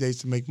do these days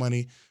to make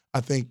money.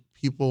 I think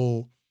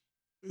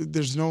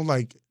there's no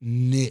like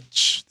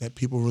niche that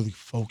people really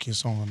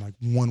focus on, like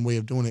one way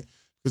of doing it.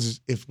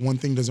 Because if one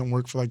thing doesn't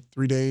work for like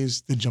 3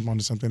 days, then jump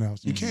onto something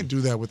else. You can't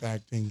do that with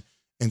acting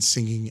and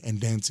singing and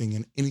dancing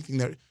and anything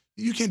that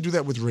you can't do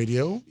that with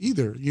radio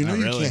either. You know,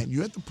 Not really. you can't.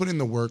 You have to put in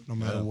the work no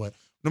matter what.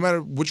 No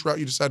matter which route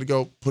you decide to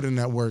go, put in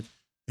that work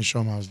and show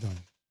them how it's done.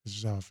 This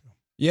is how I feel.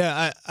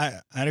 Yeah,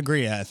 I'd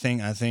agree. I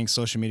think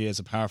social media is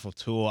a powerful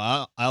tool.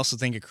 I also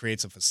think it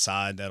creates a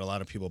facade that a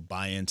lot of people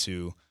buy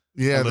into.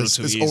 Yeah, little this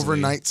too easily.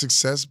 overnight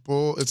success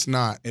bull. It's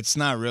not. It's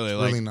not really It's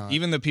like really not.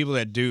 even the people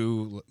that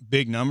do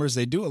big numbers,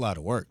 they do a lot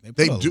of work. They put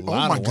They do. A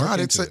lot Oh my of work God,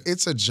 into it.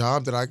 it's a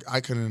job that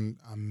I couldn't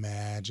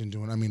imagine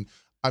doing. I mean,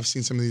 I've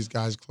seen some of these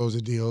guys close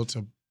a deal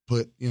to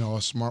put, you know,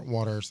 a smart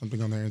water or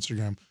something on their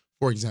Instagram,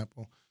 for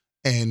example,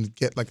 and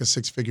get like a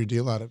 6-figure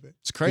deal out of it.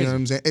 It's crazy. You know what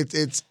I'm saying?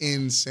 It's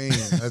insane.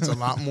 That's a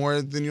lot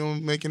more than you'll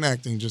make in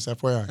acting, just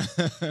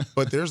FYI.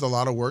 But there's a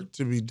lot of work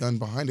to be done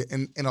behind it.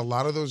 And a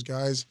lot of those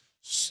guys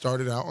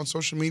started out on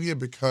social media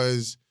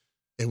because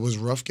it was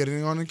rough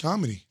getting on in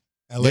comedy.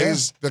 LA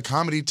is the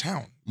comedy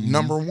town,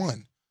 number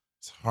one.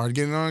 It's hard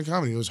getting on in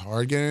comedy. It was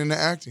hard getting into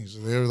acting. So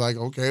they were like,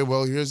 okay,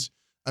 well, here's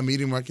a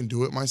medium where I can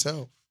do it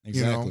myself.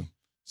 Exactly. You know?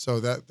 So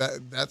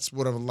that's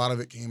what a lot of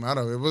it came out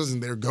of. It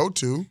wasn't their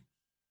go-to.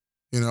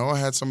 You know, I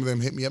had some of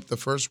them hit me up the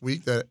first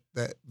week that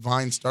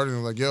Vine started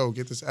and were like, yo,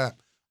 get this app.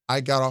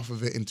 I got off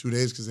of it in 2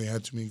 days because they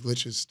had too many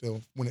glitches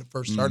still when it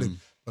first started.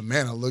 But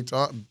man, I looked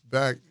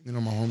back, you know,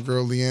 my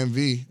homegirl Leanne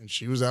V, and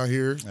she was out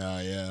here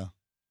Yeah.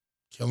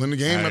 killing the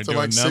game Out here after doing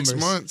like 6 numbers.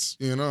 months.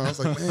 You know, I was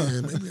like,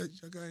 man, maybe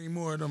I got any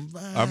more of them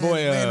Vines Our boy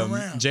laying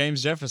around.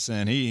 James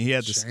Jefferson, he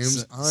had this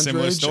James Andre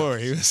similar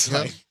story. He was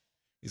Jefferson.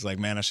 he's like,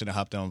 man, I should have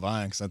hopped on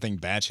Vine because I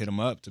think Batch hit him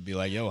up to be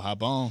like, yo,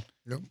 hop on.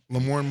 Yep.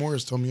 Lamorne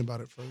Morris told me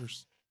about it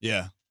first.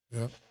 Yeah.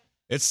 Yep.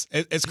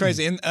 It's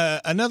crazy. And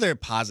another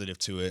positive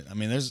to it, I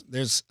mean,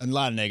 there's a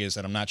lot of negatives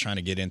that I'm not trying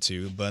to get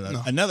into, but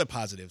another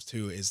positive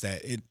too is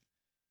that it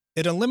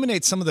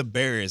eliminates some of the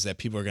barriers that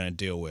people are going to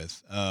deal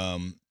with.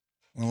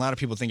 When a lot of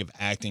people think of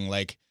acting,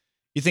 like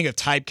you think of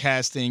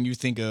typecasting, you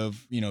think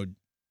of, you know,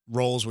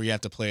 roles where you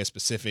have to play a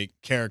specific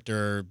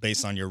character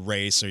based on your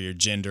race or your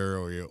gender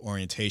or your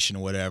orientation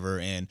or whatever.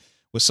 And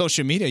with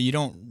social media, you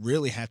don't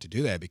really have to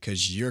do that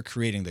because you're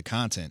creating the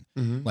content.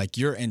 Like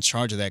you're in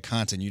charge of that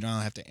content. You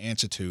don't have to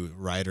answer to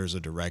writers or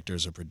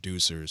directors or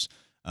producers.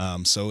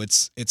 So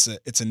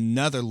it's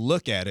another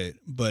look at it,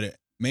 but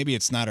maybe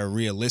it's not a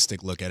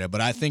realistic look at it.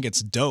 But I think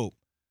it's dope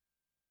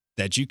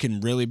that you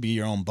can really be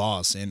your own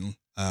boss. And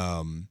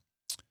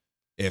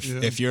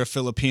if you're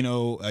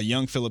a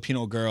young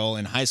Filipino girl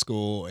in high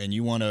school and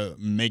you want to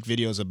make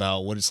videos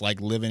about what it's like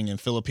living in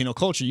Filipino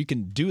culture, you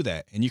can do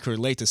that. And you can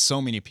relate to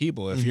so many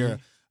people. If you're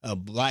a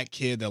black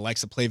kid that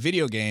likes to play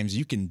video games,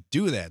 you can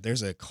do that.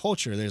 There's a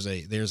culture, there's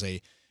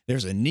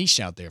a niche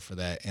out there for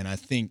that. And I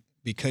think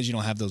because you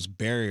don't have those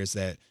barriers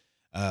that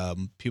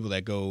people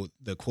that go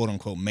the quote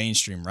unquote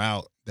mainstream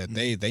route that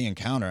they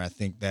encounter, I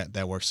think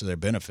that works to their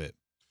benefit.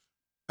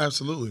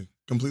 Absolutely.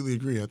 Completely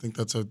agree. I think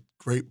that's a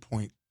great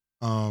point.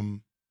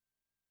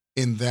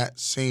 In that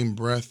same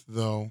breath,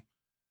 though,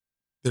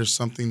 there's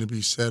something to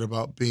be said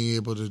about being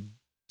able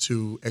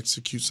to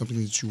execute something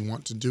that you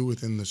want to do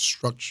within the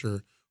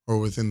structure or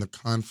within the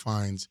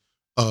confines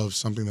of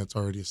something that's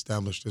already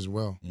established as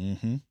well.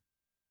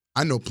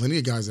 I know plenty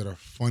of guys that are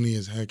funny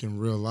as heck in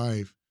real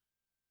life,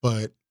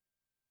 and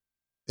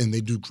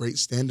they do great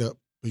stand-up,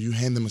 but you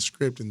hand them a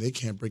script and they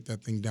can't break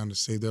that thing down to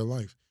save their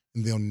life.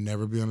 And they'll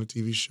never be on a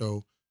TV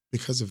show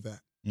because of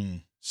that.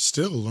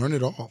 Still, learn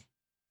it all.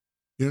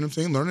 You know what I'm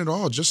saying? Learn it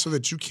all just so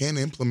that you can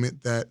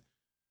implement that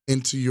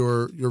into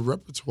your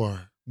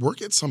repertoire.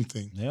 Work at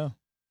something. Yeah.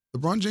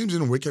 LeBron James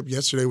didn't wake up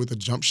yesterday with a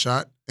jump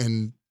shot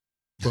and,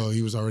 well,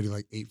 he was already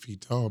like 8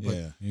 feet tall, but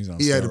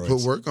he had to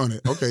put work on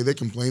it. Okay, they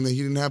complained that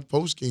he didn't have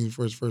post games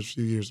for his first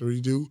few years. So what did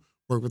he do?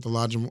 Work with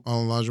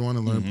Olajuwon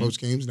and learn post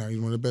games. Now he's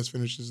one of the best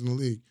finishers in the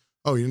league.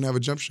 Oh, he didn't have a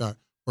jump shot.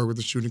 Work with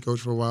the shooting coach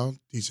for a while.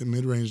 Decent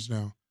mid range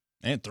now.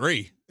 And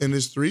 3. And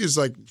his 3 is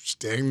like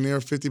staying there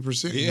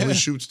 50%. He only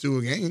shoots 2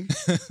 a game.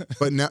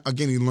 But now,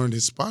 again, he learned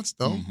his spots,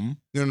 though. You know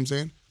what I'm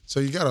saying? So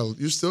you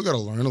still got to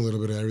learn a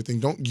little bit of everything.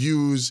 Don't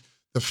use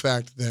the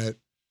fact that,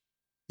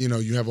 you know,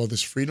 you have all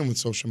this freedom with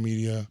social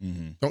media.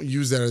 Don't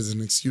use that as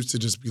an excuse to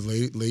just be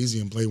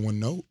lazy and play one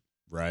note.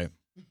 Right.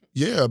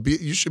 Yeah,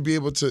 you should be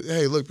able to,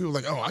 hey, look, people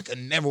are like, oh, I could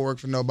never work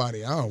for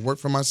nobody. I don't work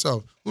for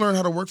myself. Learn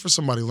how to work for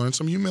somebody. Learn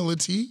some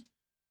humility.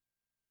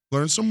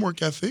 Learn some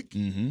work ethic.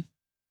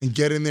 And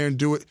get in there and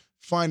do it.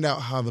 Find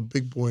out how the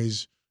big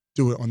boys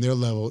do it on their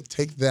level.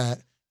 Take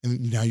that,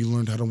 and now you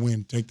learned how to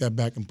win. Take that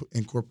back and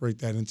incorporate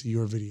that into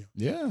your video.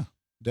 Yeah,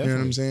 definitely. You know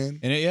what I'm saying?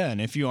 And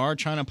and if you are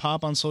trying to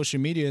pop on social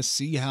media,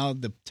 see how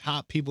the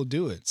top people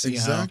do it. See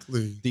how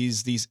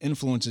these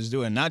influencers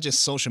do it. And not just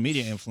social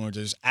media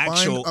influencers,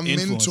 actual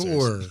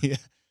influencers. Mentor.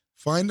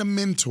 Find a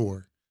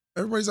mentor.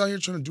 Everybody's out here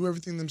trying to do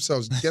everything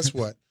themselves. Guess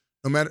what?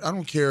 No matter, I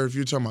don't care if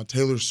you're talking about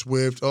Taylor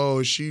Swift,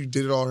 oh, she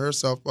did it all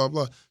herself, blah,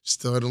 blah.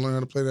 Still had to learn how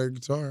to play that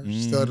guitar.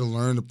 Still had to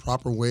learn the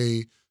proper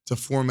way to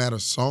format a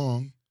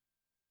song.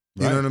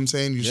 You know what I'm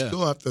saying? You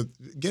still have to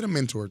get a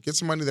mentor. Get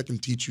somebody that can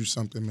teach you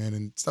something, man,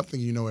 and stop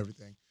thinking you know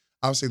everything.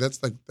 I would say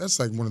that's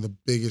like one of the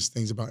biggest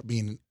things about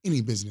being in any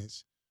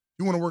business.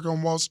 You want to work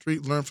on Wall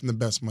Street, learn from the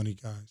best money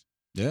guys.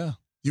 Yeah.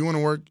 You want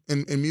to work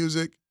in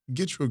music,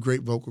 get you a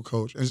great vocal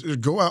coach.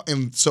 And go out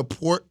and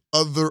support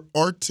other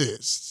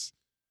artists.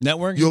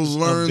 Networking, you'll is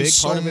learn a big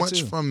so part of it much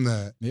too. from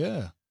that.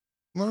 Yeah,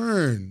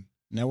 learn.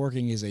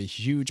 Networking is a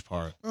huge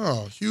part.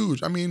 Oh,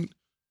 huge! I mean,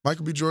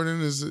 Michael B. Jordan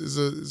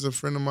is a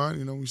friend of mine.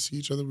 You know, we see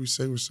each other, we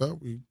say what's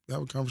up, we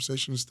have a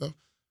conversation and stuff.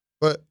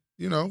 But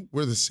you know,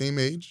 we're the same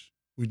age,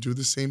 we do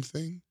the same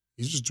thing.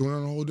 He's just doing it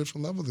on a whole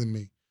different level than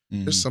me.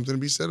 There's something to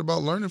be said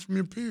about learning from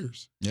your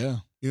peers. Yeah,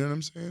 you know what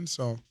I'm saying.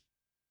 So,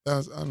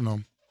 I don't know.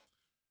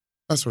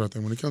 That's what I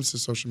think. When it comes to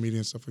social media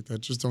and stuff like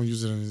that, just don't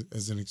use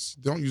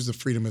it don't use the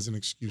freedom as an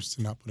excuse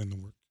to not put in the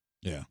work.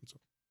 Yeah,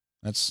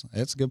 that's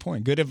a good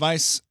point. Good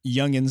advice,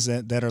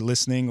 youngins that are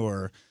listening,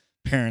 or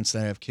parents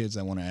that have kids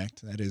that want to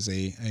act. That is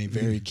a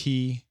very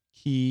key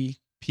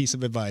piece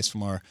of advice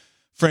from our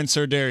friend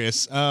Sir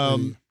Darius.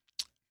 You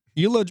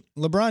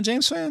LeBron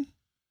James fan?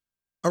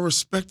 I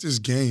respect his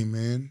game,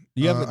 man.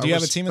 Do you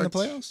have a team in the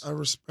playoffs? I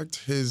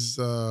respect his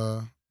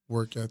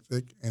work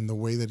ethic and the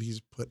way that he's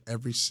put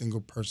every single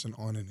person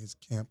on in his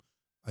camp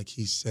like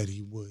he said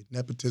he would.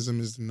 Nepotism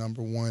is the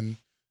number one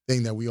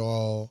thing that we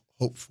all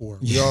hope for.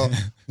 We all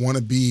want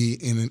to be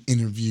in an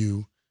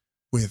interview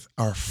with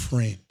our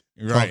friend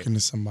talking to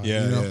somebody.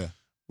 Yeah, you know?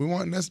 We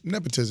want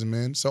nepotism,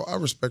 man. So I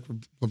respect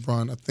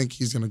LeBron. I think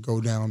he's going to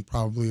go down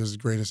probably as the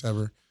greatest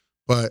ever.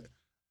 But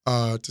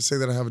to say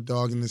that I have a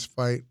dog in this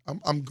fight,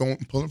 I'm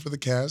pulling for the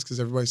Cavs because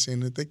everybody's saying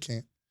that they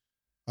can't.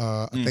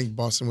 I think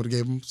Boston would have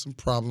gave them some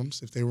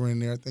problems if they were in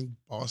there. I think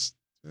Boston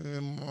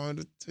might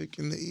have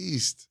taken the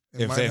East.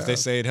 If they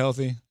stayed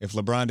healthy, if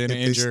LeBron didn't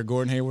injure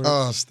Gordon Hayward.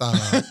 Oh, stop.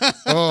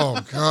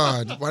 Oh,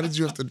 God. Why did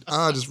you have to?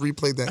 I just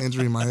replayed that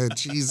injury in my head.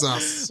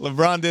 Jesus.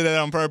 LeBron did that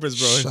on purpose,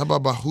 bro.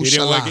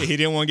 He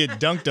didn't want to get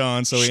dunked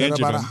on, so he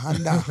injured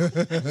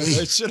him.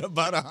 He should have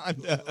bought a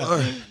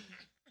Honda.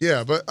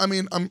 Yeah, but I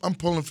mean, I'm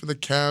pulling for the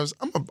Cavs.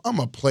 I'm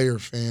a player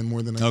fan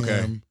more than I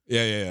am.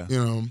 Yeah. You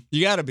know,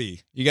 you gotta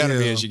be. You gotta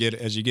be as you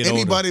get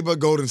anybody older. But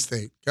Golden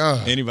State.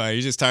 God. Anybody.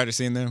 You're just tired of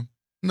seeing them?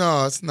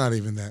 No, it's not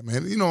even that,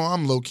 man. You know,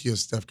 I'm low key a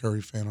Steph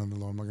Curry fan on the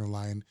low. I'm not gonna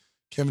lie. And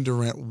Kevin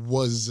Durant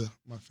was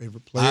my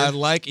favorite player. I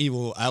like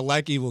evil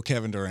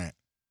Kevin Durant.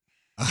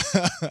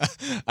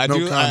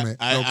 No comment.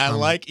 I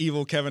like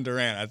evil Kevin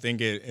Durant. I think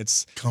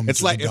it's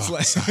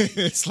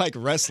like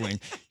wrestling.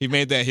 He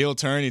made that heel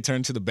turn. He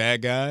turned to the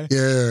bad guy.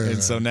 Yeah.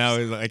 And so now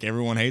like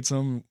everyone hates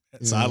him.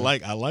 So I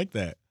like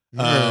that.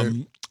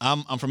 Right.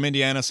 I'm from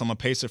Indiana, so I'm a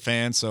Pacer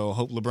fan. So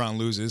hope LeBron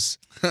loses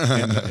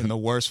in the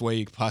worst way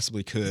he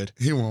possibly could.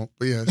 He won't,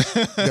 but yeah,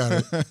 got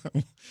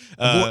it.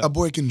 A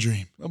boy can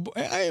dream.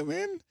 Hey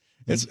man,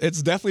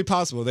 it's definitely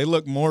possible. They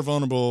look more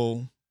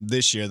vulnerable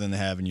this year than they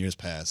have in years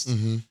past.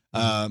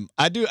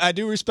 I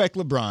do respect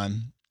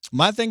LeBron.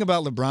 My thing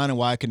about LeBron and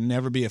why I could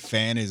never be a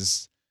fan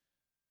is,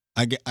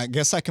 I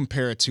guess I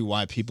compare it to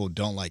why people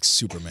don't like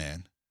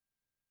Superman.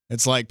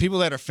 It's like people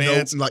that are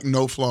fans,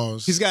 no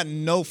flaws. He's got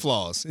no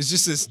flaws. It's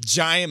just this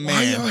giant man.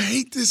 Why y'all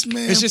hate this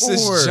man? It's just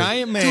this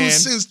giant man. Dude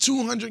sends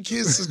 200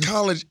 kids to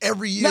college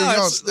every year.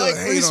 Y'all still like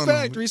hate on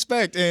him.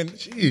 Respect, and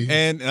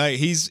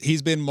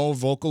he's been more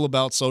vocal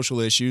about social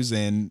issues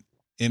than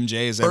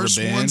MJ has ever been.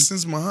 First one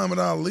since Muhammad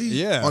Ali.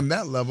 Yeah. On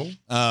that level.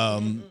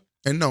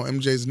 And no,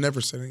 MJ's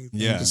never said anything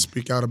to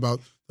speak out about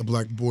the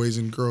black boys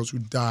and girls who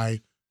die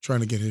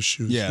trying to get his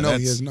shoes. Yeah, no,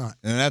 he has not.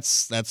 And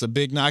that's a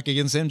big knock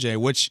against MJ,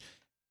 which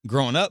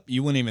growing up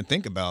you wouldn't even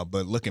think about,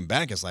 but looking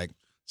back, it's like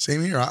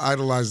same here. I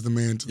idolized the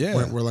man to the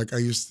point where like I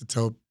used to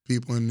tell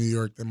people in New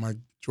York that Mike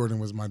Jordan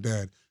was my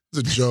dad. It was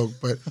a joke,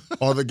 but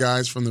all the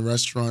guys from the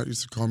restaurant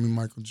used to call me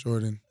Michael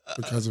Jordan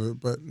because of it.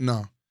 But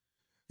no,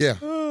 yeah.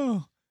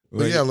 Oh.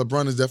 But yeah,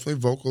 LeBron is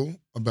definitely vocal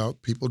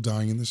about people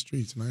dying in the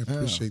streets, and I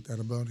appreciate that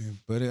about him.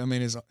 But I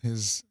mean,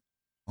 his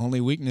only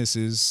weakness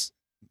is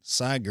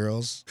side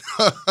girls.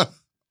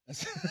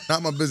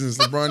 Not my business.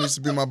 LeBron used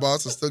to be my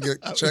boss. I still get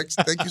checks.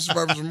 Thank you,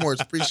 Survivor's Remorse.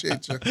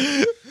 Appreciate you.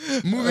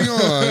 Moving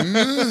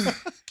on.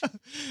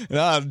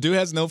 No, dude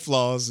has no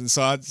flaws. And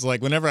so it's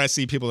like whenever I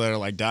see people that are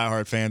like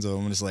diehard fans of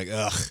him, I'm just like,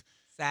 ugh.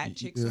 Side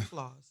chicks are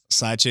flaws.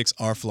 Side chicks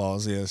are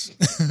flaws, yes.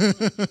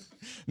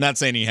 Not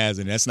saying he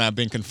hasn't. That's not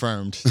been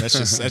confirmed. That's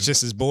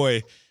just his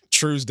boy,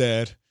 True's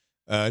dad,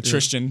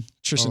 Tristan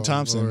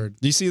Thompson. Lord.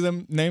 Do you see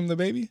them name the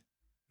baby?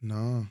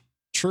 No.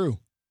 True.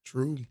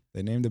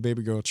 They named the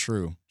baby girl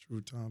True.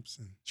 True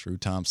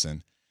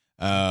Thompson.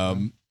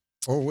 Oh,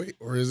 wait.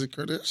 Or is it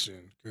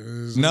Kardashian?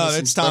 No,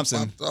 it's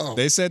Thompson.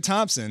 They said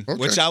Thompson,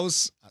 which I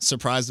was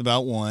surprised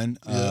about, one.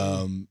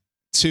 Yeah.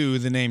 Two,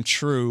 the name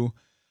True.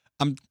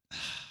 I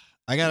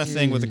got a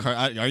thing with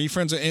the Are you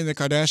friends with any of the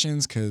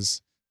Kardashians?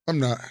 Because I'm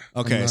not.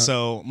 Okay,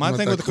 so my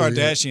thing with the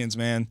Kardashians,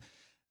 man,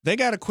 they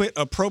got to quit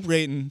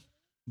appropriating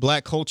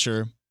black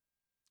culture,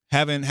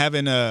 having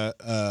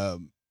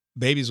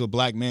babies with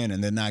black men,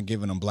 and then not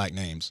giving them black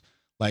names.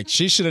 Like,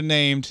 she should have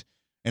named,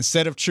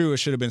 instead of True, it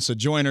should have been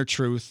Sojourner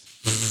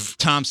Truth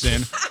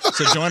Thompson,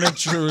 Sojourner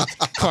Truth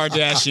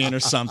Kardashian or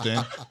something.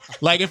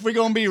 Like, if we're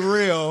gonna be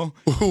real,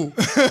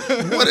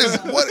 what is?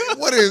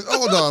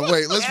 Hold on,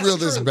 wait. Let's reel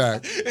this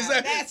back.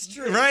 That's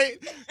true, right?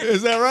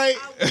 Is that right?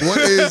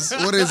 What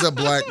is a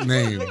black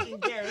name? Telling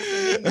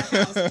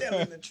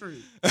the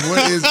truth.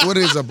 What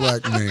is a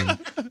black name?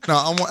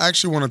 Now, I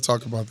actually want to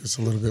talk about this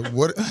a little bit.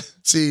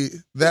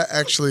 That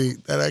actually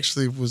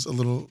was a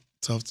little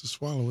tough to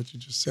swallow what you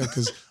just said,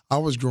 because I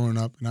was growing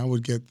up and I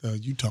would get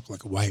you talk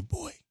like a white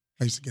boy.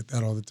 I used to get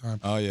that all the time.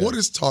 Oh, yeah. What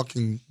is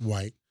talking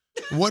white?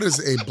 What is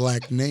a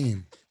black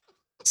name?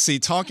 See,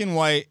 talking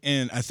white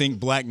and I think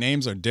black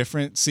names are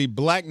different. See,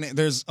 black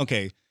names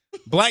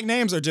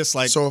are just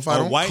like, so if I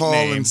don't white call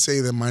name, and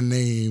say that my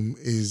name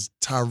is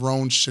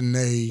Tyrone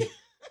Shanae,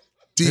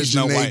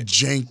 Dejanay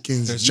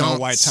Jenkins, there's Johnson.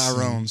 no white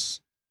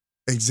Tyrones.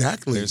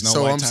 Exactly. There's no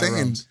so white I'm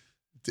Tyrones.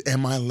 saying,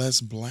 am I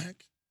less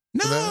black?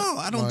 No,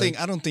 I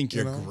don't think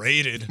you're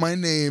graded. My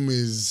name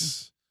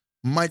is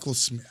Michael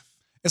Smith.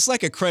 It's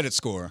like a credit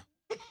score.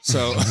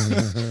 So,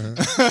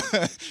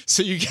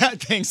 so you got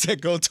things that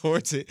go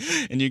towards it,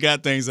 and you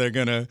got things that are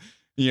gonna,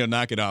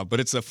 knock it off. But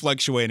it's a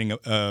fluctuating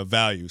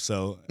value.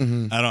 So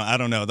I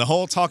don't know. The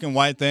whole talking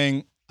white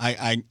thing,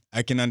 I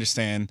can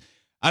understand.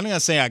 I'm not gonna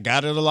say I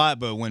got it a lot,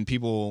 but when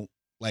people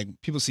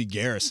see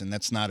Garrison,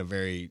 that's not a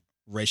very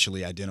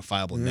racially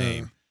identifiable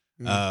name.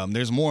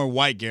 There's more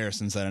white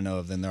Garrisons that I know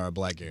of than there are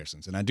black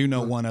Garrisons, and I do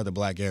know one other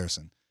black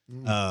Garrison.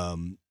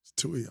 It's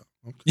two of y'all.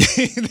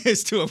 Okay.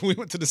 There's two of them. We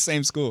went to the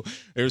same school.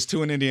 There was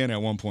two in Indiana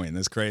at one point, and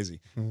that's crazy.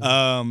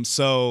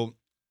 So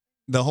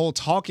the whole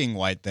talking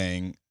white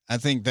thing, I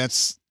think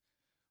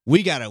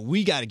we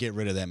gotta get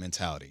rid of that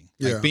mentality.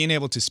 Like being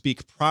able to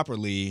speak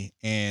properly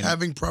and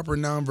having proper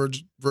noun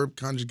verb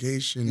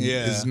conjugation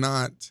is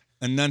not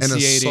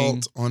enunciating an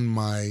assault on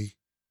my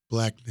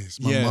blackness.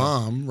 My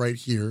mom right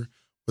here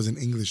was an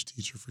English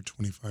teacher for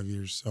 25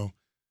 years, so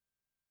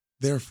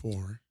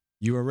therefore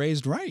you were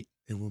raised right.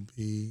 There will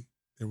be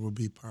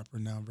proper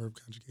noun verb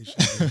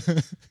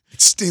conjugation.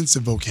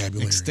 Extensive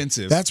vocabulary.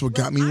 Extensive. That's what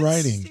got me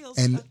writing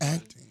and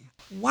acting.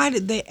 Why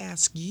did they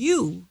ask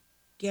you,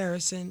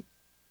 Garrison?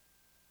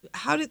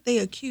 How did they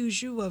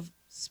accuse you of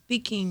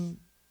speaking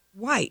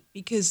white?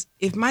 Because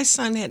if my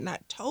son had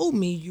not told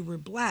me you were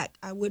black,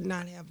 I would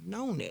not have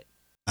known it.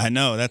 I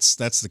know. That's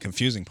the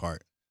confusing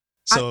part.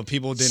 So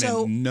people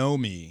didn't know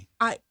me.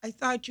 I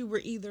thought you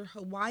were either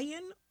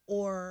Hawaiian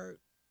or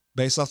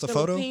based off the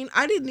Philippine.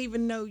 photo. I didn't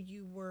even know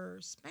you were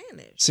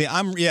Spanish. See,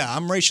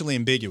 I'm racially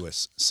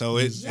ambiguous. So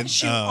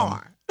yes, you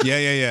are.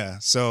 Yeah.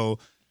 So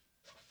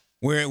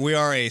we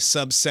are a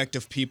subsect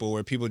of people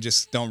where people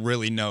just don't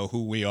really know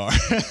who we are.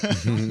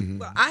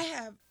 Well,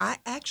 I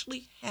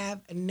actually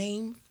have a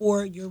name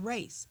for your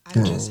race. I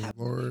just have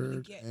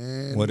Lord, to get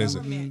what is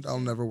it? I'll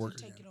never work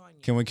again.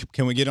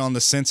 Can we get on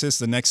the census,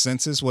 the next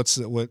census? What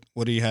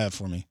do you have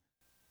for me?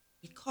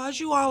 Because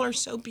you all are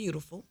so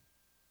beautiful,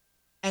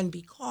 and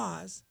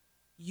because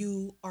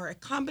you are a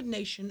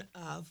combination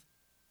of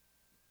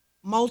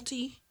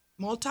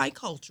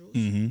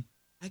multicultural,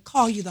 I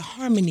call you the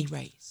harmony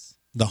race.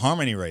 The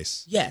harmony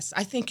race. Yes,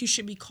 I think you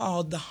should be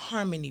called the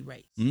harmony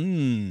race.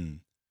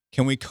 Can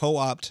we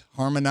co-opt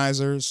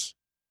harmonizers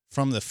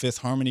from the Fifth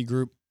Harmony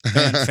group,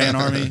 fan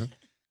army?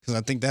 Because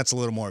I think that's a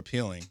little more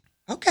appealing.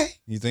 Okay.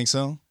 You think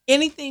so?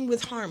 Anything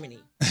with harmony.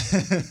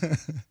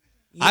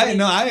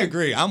 I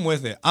agree. I'm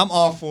with it. I'm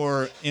all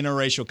for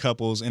interracial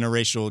couples,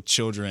 interracial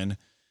children.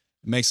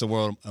 It makes the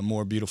world a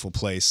more beautiful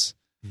place.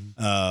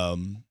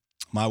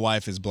 My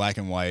wife is black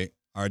and white.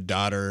 Our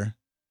daughter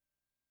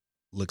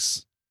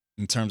looks,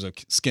 in terms of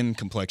skin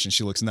complexion,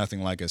 she looks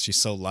nothing like us. She's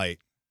so light.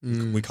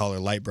 We call her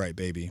Light Bright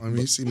Baby. I mean,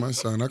 you see my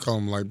son, I call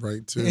him Light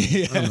Bright too.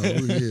 Yeah. I don't know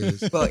who he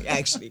is. Well,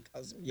 actually,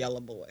 calls him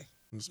Yellow Boy.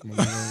 That's my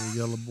little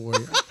yellow boy.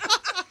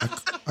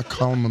 I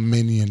call him a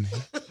minion.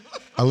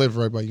 I live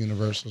right by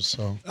Universal,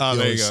 so he there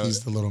you always go. sees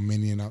the little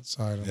minion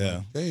outside. I'm Yeah.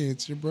 like, hey,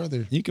 it's your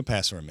brother. You could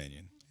pass for a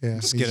minion. Yeah,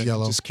 Just he's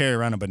yellow. Just carry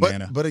around a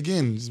banana. But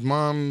again, his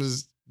mom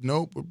is,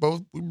 nope,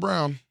 we're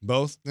brown.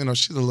 Both? You know,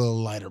 she's a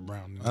little lighter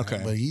brown than Okay.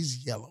 that, but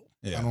he's yellow.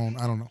 Yeah. I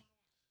don't know.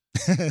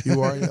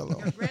 You are yellow.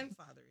 Your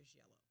grandfather is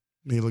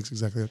yellow. He looks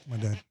exactly like my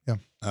dad. Yeah.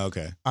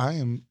 Okay. I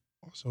am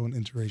also an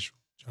interracial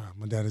child.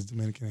 My dad is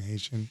Dominican and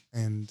Haitian,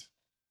 and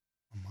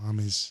my mom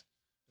is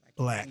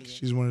black. Indian.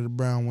 She's one of the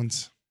brown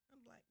ones. I'm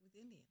black with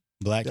Indian.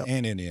 Black Yep.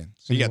 and Indian.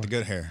 So you got the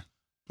good hair.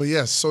 But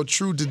yes, so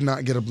True did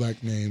not get a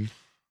black name.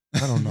 I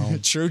don't know.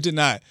 True did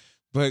not.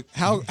 But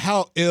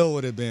how ill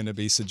would it have been to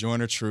be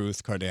Sojourner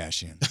Truth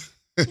Kardashian?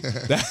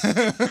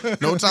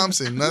 No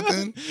Thompson,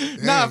 nothing.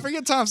 Nah, Damn.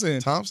 forget Thompson.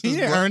 Thompson's He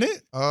didn't black. earn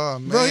it. Oh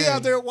man, Bro, he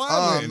out there Oh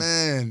wilding.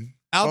 man,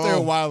 Out there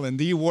Oh. wilding.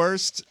 The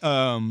worst.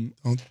 Don't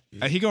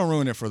He gonna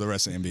ruin it for the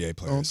rest of NBA don't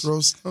players. throw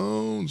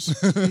stones.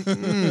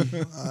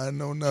 Mm-mm. I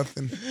know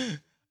nothing.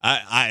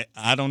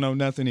 I don't know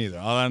nothing either.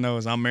 All I know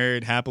is I'm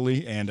married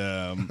happily and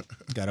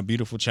got a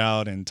beautiful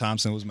child, and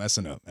Thompson was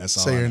messing up. That's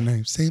all. Say I your know.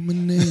 name. Say my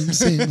name.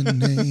 Say my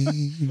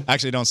name.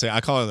 Actually, don't say. I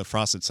call her the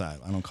frosted side.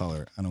 I don't call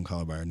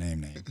her by her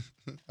name.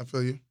 I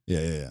feel you.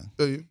 Yeah.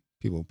 Feel you.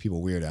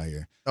 People weird out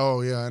here.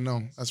 Oh yeah, I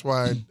know. That's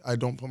why I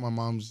don't put my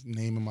mom's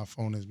name in my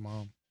phone as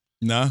mom.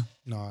 No.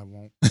 No, I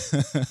won't.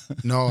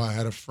 No, I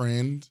had a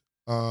friend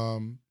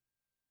on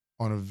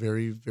a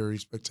very, very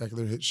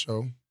spectacular hit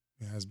show.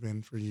 It has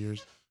been for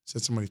years.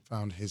 Said somebody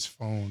found his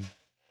phone,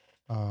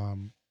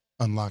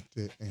 unlocked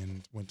it,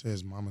 and went to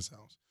his mama's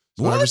house.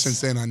 So ever What? since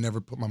then, I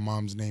never put my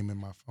mom's name in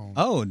my phone.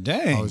 Oh I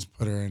dang. always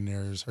put her in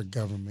there as her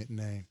government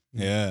name.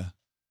 Yeah.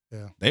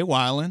 Yeah. They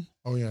wilding.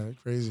 Oh yeah, they're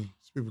crazy.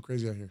 It's people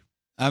crazy out here.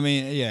 I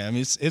mean,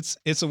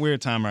 it's a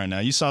weird time right now.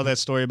 You saw that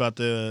story about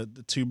the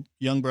two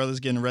young brothers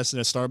getting arrested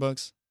at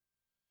Starbucks?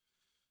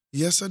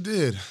 Yes, I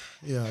did.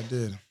 Yeah, I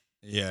did.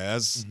 Yeah,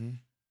 Mhm.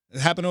 it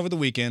happened over the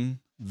weekend.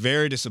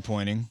 Very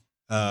disappointing.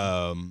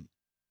 Are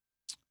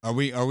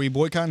we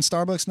boycotting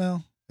Starbucks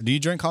now? Do you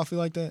drink coffee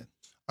like that?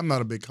 I'm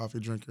not a big coffee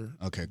drinker.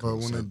 Okay, But cool.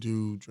 when I So-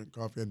 do drink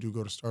coffee, I do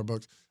go to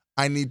Starbucks.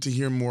 I need to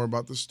hear more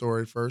about the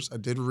story first. I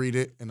did read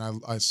it, and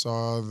I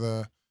saw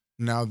the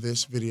Now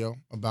This video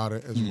about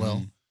it as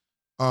well.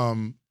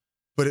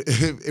 But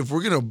if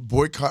we're gonna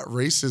boycott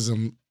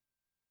racism,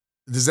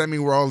 does that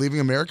mean we're all leaving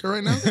America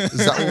right now? Is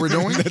that what we're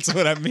doing? That's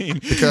what I mean.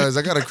 Because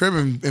I got a crib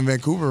in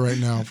Vancouver right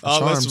now for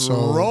Charm. let's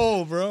So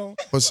roll, bro.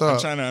 what's I'm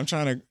up? trying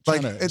to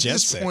Like jet at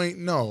this set. point,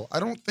 no, I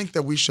don't think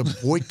that we should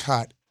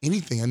boycott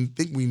anything. I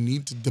think we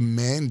need to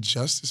demand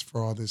justice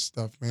for all this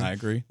stuff, man. I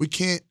agree. We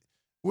can't.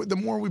 The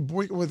more we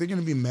boycott, well, they're going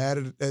to be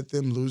mad at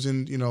them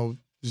losing,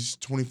 just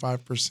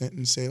 25%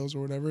 in sales or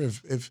whatever.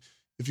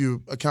 If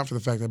you account for the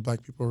fact that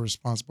Black people are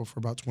responsible for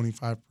about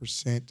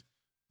 25%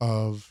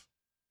 of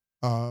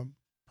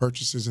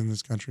purchases in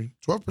this country,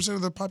 12%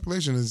 of the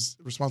population is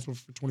responsible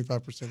for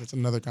 25%. That's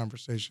another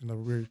conversation.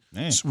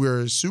 Man. We're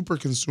a super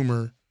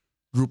consumer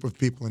group of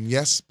people, and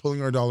yes,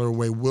 pulling our dollar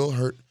away will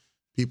hurt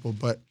people,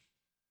 but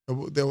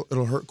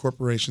it'll hurt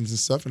corporations and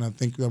stuff. And I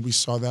think that we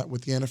saw that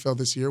with the NFL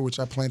this year, which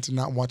I plan to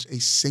not watch a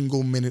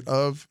single minute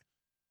of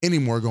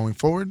anymore going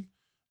forward.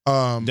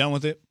 Done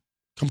with it?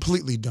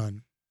 Completely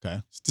done.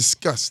 Okay. It's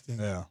disgusting.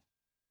 Yeah.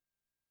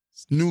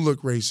 It's new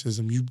look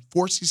racism. You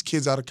force these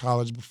kids out of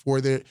college before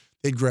they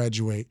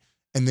graduate,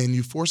 and then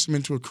you force them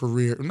into a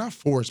career. Not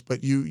force,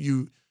 but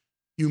you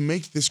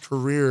make this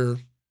career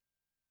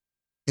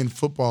in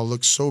football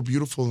look so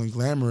beautiful and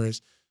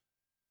glamorous,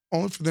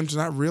 only for them to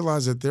not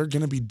realize that they're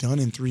going to be done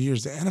in 3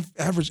 years. The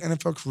average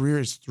NFL career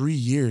is 3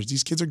 years.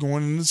 These kids are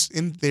going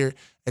in there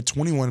at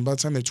 21. And by the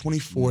time they're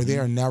 24, they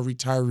are now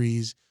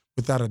retirees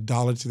without a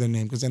dollar to their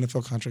name because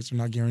NFL contracts are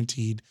not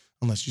guaranteed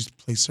unless you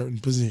play certain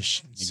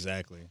positions.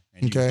 Exactly.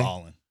 And Okay. you're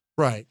balling.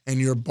 Right. And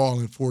you're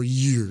balling for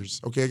years.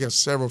 Okay. I got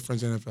several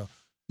friends in the NFL.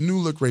 New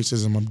look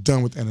racism. I'm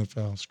done with the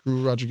NFL.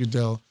 Screw Roger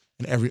Goodell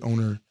and every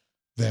owner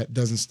that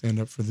doesn't stand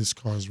up for this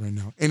cause right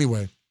now.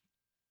 Anyway,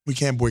 we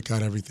can't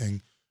boycott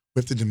everything. We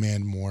have to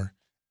demand more.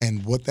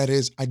 And what that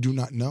is, I do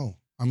not know.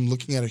 I'm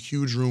looking at a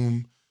huge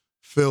room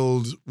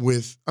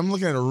I'm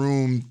looking at a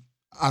room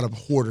out of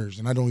hoarders,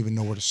 and I don't even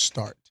know where to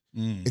start.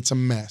 It's a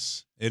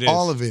mess. It is.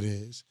 All of it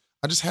is.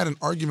 I just had an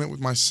argument with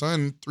my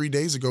son 3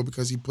 days ago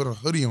because he put a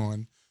hoodie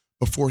on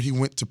before he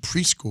went to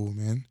preschool,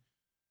 man.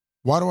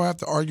 Why do I have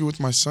to argue with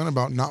my son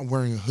about not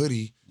wearing a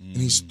hoodie and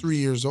he's 3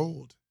 years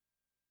old?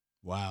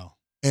 Wow.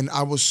 And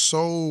I was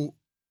so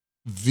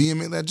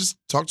vehemently, I just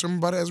talked to him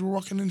about it as we're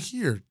walking in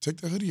here. Take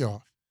the hoodie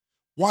off.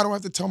 Why do I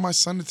have to tell my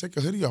son to take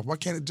a hoodie off? Why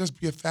can't it just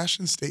be a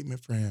fashion statement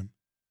for him?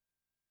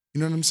 You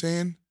know what I'm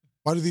saying?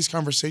 Why do these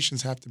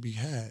conversations have to be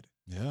had?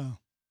 Yeah.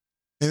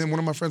 And then one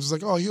of my friends was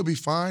like, "Oh, he'll be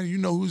fine. You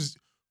know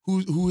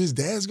who his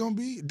dad's gonna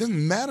be? It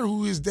doesn't matter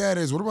who his dad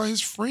is. What about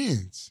his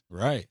friends?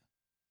 Right.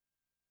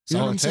 You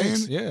know what I'm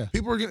saying? Yeah.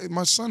 People are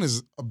my son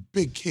is a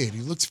big kid.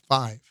 He looks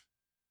 5.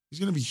 He's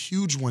gonna be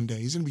huge one day.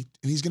 He's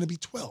gonna be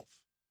 12.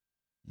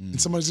 And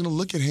somebody's gonna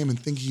look at him and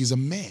think he's a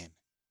man.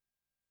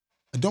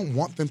 I don't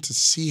want them to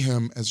see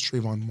him as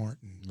Trayvon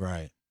Martin.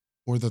 Right.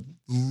 Or the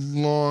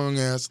long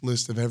ass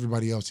list of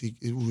everybody else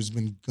who's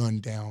been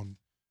gunned down.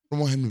 I don't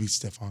want him to be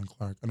Stephon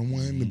Clark. I don't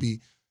want him to be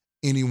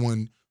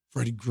anyone,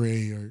 Freddie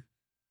Gray, or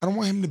I don't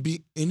want him to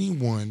be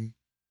anyone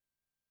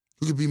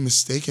who could be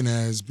mistaken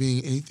as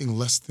being anything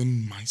less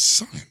than my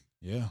son.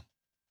 Yeah.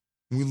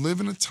 We live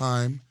in a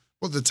time,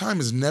 well, the time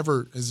has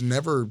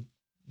never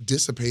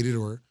dissipated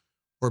or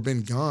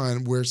been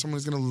gone where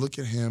someone's going to look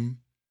at him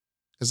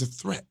as a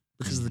threat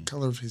because of the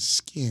color of his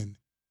skin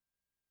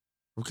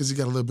or because he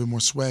got a little bit more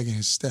swag in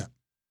his step.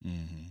 You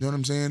know what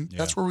I'm saying? Yeah.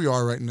 That's where we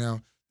are right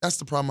now. That's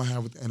the problem I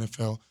have with the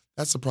NFL.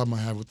 That's the problem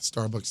I have with the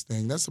Starbucks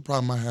thing. That's the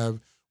problem I have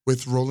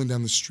with rolling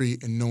down the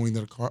street and knowing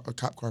that a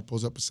cop car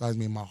pulls up beside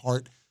me and my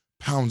heart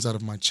pounds out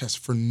of my chest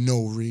for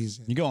no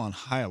reason. You go on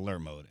high alert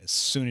mode as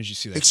soon as you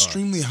see that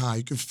Extremely high.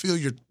 You can feel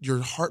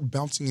your heart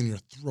bouncing in your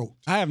throat.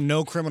 I have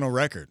no criminal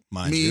record,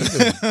 mind Me you.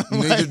 either.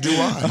 Neither do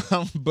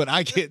I. But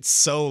I get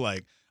so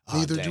like,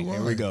 Neither dang, do I.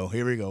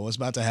 Here we go. What's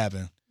about to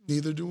happen?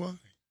 Neither do I.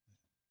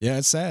 Yeah,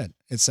 it's sad.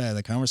 It's sad.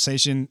 The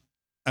conversation,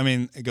 I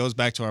mean, it goes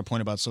back to our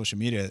point about social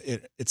media.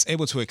 It's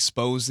able to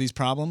expose these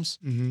problems.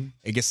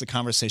 It gets the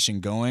conversation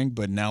going,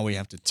 but now we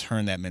have to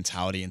turn that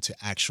mentality into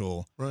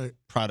actual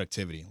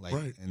productivity.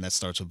 And that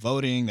starts with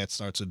voting. That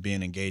starts with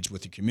being engaged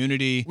with the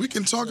community. We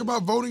can talk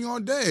about voting all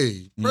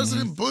day.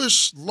 President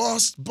Bush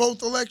lost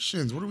both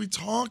elections. What are we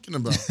talking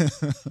about?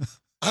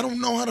 I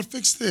don't know how to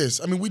fix this.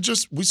 I mean,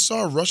 we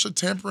saw Russia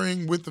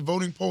tampering with the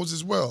voting polls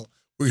as well.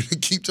 We're going to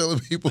keep telling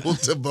people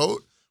to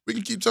vote. We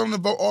can keep telling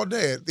them to vote all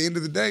day. At the end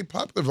of the day,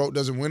 popular vote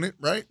doesn't win it,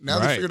 right? Now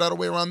they figured out a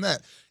way around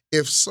that.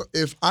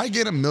 If I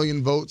get 1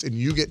 million votes and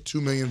you get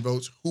 2 million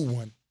votes, who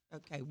won?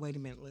 Okay, wait a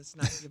minute. Let's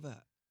not give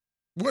up.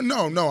 Well,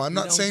 no. I'm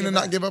not saying to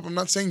not give up. I'm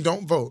not saying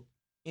don't vote.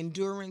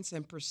 Endurance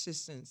and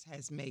persistence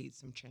has made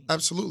some change.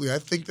 Absolutely. I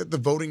think that the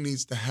voting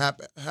needs to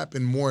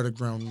happen more at a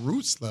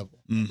grassroots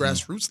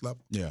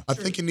level. Yeah. I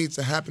think it needs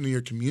to happen in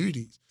your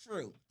communities.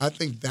 True. I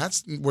think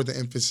that's where the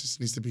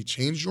emphasis needs to be.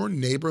 Change your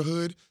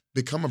neighborhood,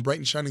 become a bright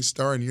and shining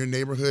star in your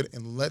neighborhood,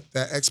 and let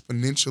that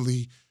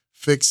exponentially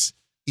fix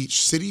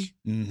each city.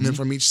 And then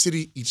from each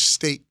city, each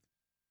state.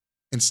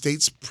 And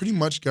states pretty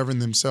much govern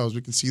themselves.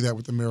 We can see that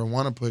with the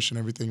marijuana push and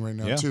everything right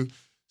now, too.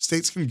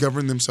 States can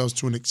govern themselves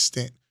to an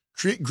extent.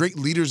 Create great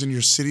leaders in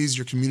your cities,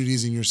 your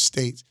communities, and your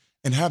states,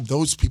 and have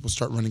those people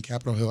start running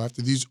Capitol Hill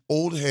after these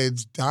old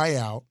heads die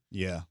out.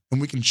 Yeah.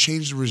 And we can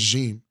change the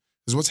regime.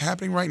 Because what's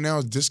happening right now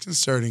is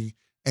disconcerting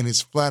and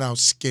it's flat out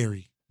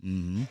scary.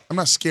 I'm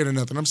not scared of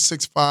nothing. I'm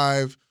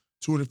 6'5",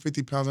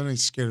 250 pounds. I ain't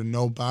scared of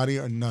nobody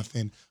or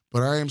nothing.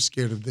 But I am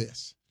scared of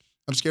this.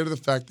 I'm scared of the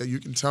fact that you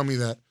can tell me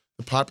that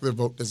the popular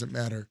vote doesn't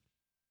matter.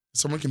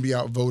 Someone can be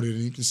outvoted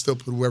and you can still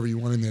put whoever you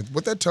want in there.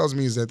 What that tells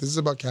me is that this is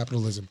about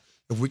capitalism.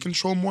 If we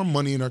control more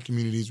money in our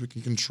communities, we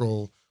can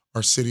control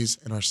our cities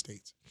and our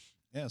states.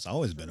 Yeah, it's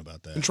always been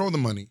about that. Control the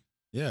money.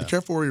 Yeah. Be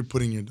careful where you're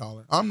putting your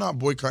dollar. I'm not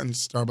boycotting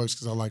Starbucks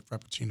because I like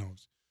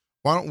Frappuccinos.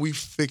 Why don't we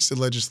fix the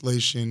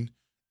legislation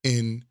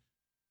in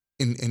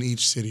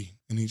each city,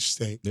 in each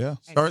state? Yeah.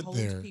 Start hold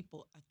there.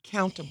 People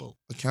accountable.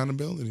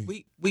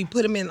 Accountability. We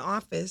put them in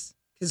office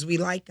because we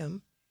like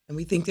them and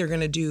we think they're going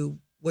to do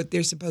what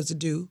they're supposed to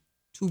do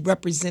to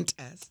represent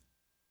us.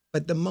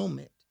 But the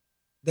moment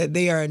that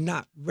they are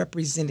not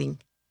representing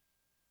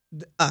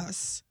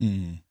us,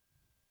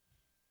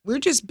 we're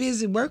just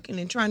busy working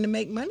and trying to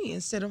make money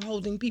instead of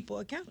holding people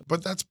accountable.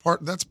 But that's part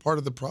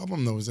of the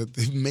problem, though, is that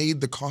they've made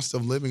the cost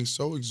of living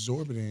so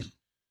exorbitant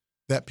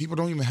that people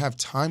don't even have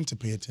time to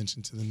pay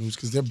attention to the news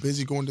because they're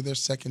busy going to their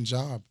second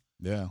job.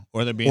 Yeah.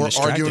 Or they're being or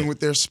distracted. arguing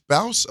with their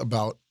spouse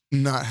about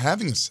not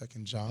having a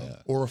second job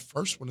or a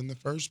first one in the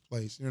first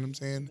place. You know what I'm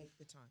saying? Make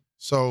the time.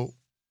 So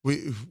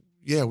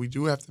we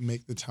do have to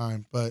make the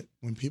time. But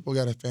when people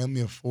got a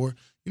family of 4,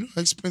 you know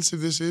how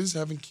expensive this is,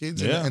 having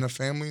kids and a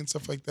family and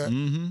stuff like that?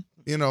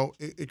 You know,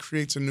 it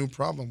creates a new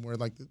problem where,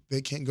 like,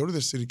 they can't go to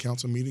their city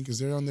council meeting because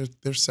they're on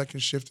their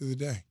second shift of the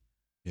day.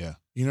 Yeah.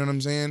 You know what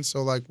I'm saying?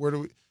 So, like,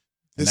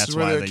 this is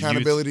where their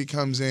accountability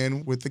comes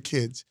in with the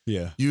kids.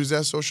 Yeah. Use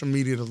that social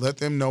media to let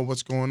them know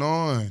what's going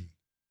on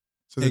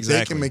so that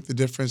they can make the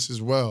difference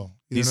as well.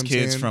 You These know what I'm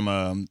kids saying?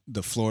 from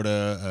the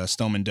Florida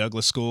Stoneman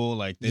Douglas School,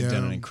 like, they've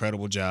done an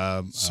incredible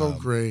job. So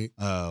great.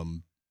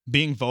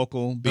 Being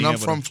vocal. And I'm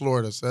from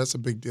Florida, so that's a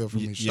big deal for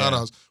me. Shout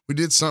outs. We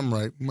did something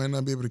right. We might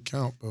not be able to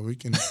count, but we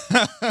can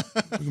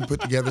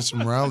put together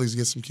some rallies,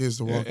 get some kids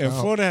to walk and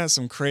out. Florida has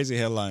some crazy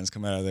headlines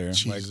come out of there,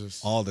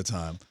 Jesus. like, all the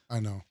time.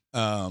 I know.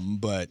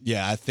 But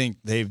yeah, I think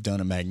they've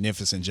done a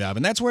magnificent job,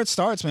 and that's where it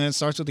starts, man. It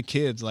starts with the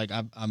kids. Like,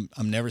 I'm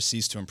never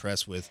ceased to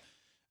impress with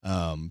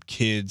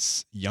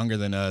kids younger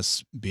than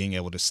us being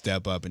able to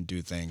step up and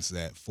do things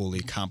that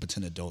fully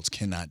competent adults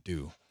cannot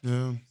do.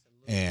 Yeah.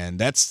 And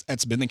that's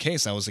been the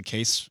case. That was the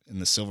case in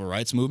the civil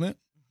rights movement.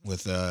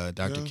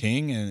 Dr.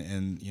 King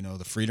and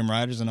the Freedom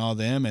Riders and all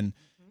them. And,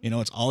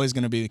 it's always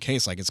going to be the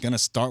case. Like, it's going to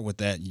start with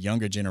that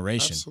younger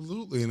generation.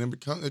 Absolutely. And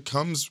it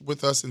comes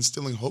with us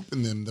instilling hope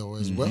in them, though,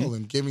 as well,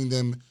 and giving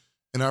them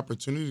an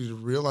opportunity to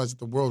realize that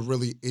the world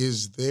really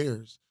is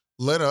theirs.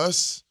 Let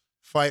us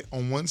fight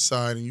on one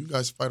side and you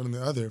guys fight on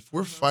the other. If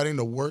we're fighting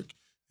to work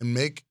and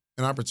make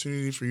an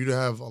opportunity for you to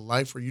have a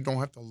life where you don't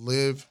have to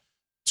live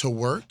to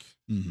work,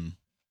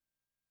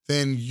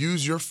 then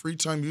use your free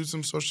time, use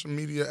some social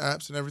media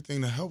apps and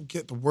everything to help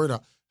get the word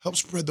out, help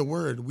spread the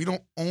word. We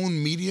don't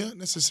own media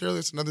necessarily.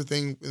 It's another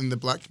thing in the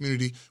Black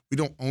community. We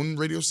don't own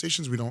radio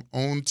stations. We don't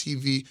own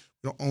TV. We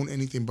don't own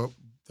anything, but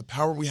the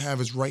power we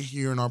have is right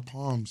here in our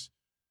palms.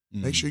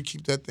 Make sure you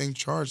keep that thing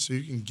charged so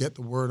you can get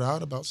the word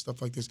out about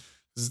stuff like this.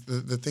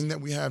 The thing that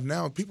we have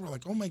now, people are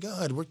like, oh my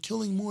God, we're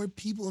killing more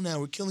people now.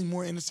 We're killing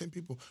more innocent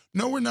people.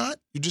 No, we're not.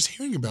 You're just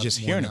hearing about it. Just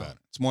hearing about it.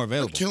 It's more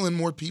available. We're killing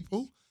more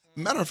people.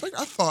 Matter of fact,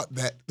 I thought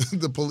that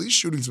the police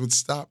shootings would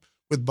stop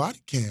with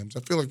body cams.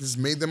 I feel like this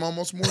made them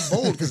almost more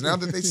bold because now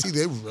that they see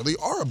they really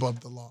are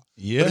above the law.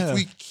 Yeah. But if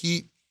we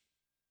keep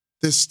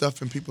this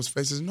stuff in people's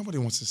faces, nobody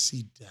wants to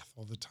see death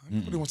all the time.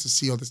 Nobody wants to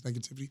see all this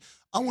negativity.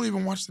 I won't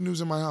even watch the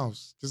news in my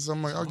house because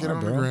I'm like, I'll get it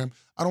on the gram.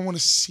 I don't want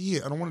to see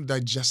it. I don't want to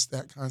digest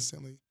that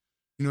constantly.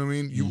 You know what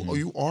I mean?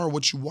 You are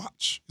what you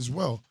watch as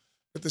well.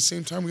 At the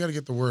same time, we got to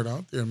get the word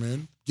out there,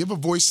 man. Give a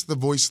voice to the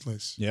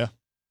voiceless. Yeah.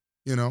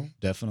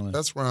 Definitely.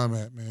 That's where I'm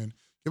at, man.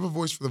 Give a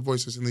voice for the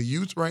voiceless. And the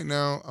youth right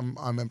now,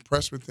 I'm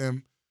impressed with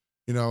them,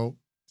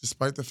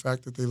 despite the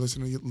fact that they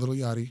listen to Lil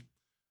Yachty.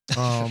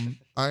 I'm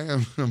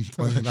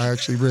playing. I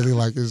actually really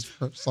like his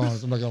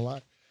songs. I'm not going to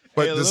lie.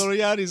 But hey, Lil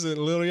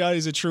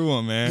Yachty's a true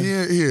one, man. He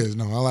is.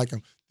 No, I like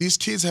him. These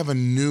kids have a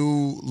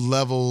new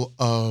level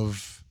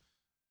of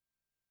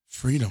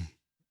freedom.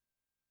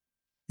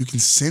 You can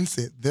sense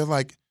it. They're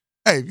like,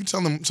 hey, if you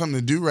tell them something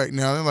to do right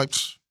now, they're like,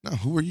 no,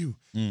 who are you?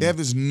 They have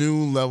this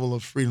new level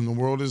of freedom. The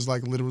world is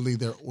like literally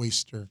their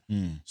oyster.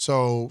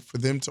 So for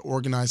them to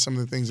organize some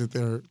of the things that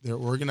they're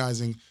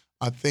organizing,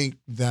 I think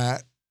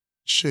that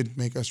should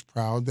make us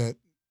proud that,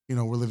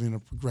 we're living in a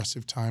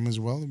progressive time as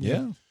well. We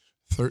have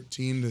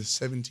 13 to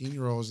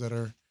 17-year-olds that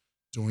are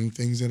doing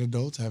things that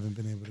adults haven't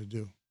been able to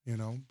do,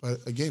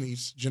 But again,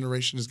 each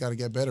generation has got to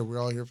get better. We're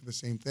all here for the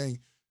same thing.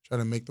 Try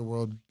to make the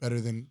world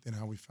better than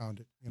how we found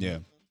it. Yeah,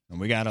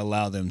 and we got to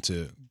allow them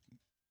to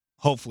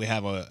hopefully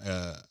have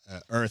a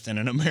Earth and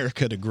an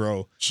America to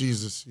grow.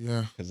 Jesus,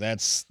 yeah, because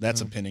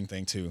that's a pending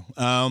thing too.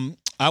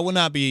 I will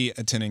not be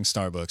attending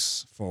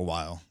Starbucks for a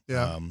while.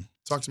 Yeah,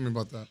 talk to me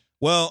about that.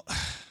 Well,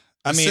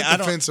 I mean, I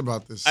don't fence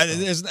about this.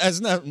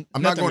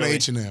 I'm not going to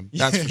H&M.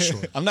 That's for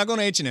sure. I'm not going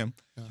to H&M.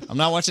 Yeah. I'm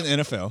not watching the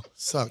NFL.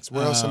 Sucks.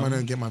 Where else am I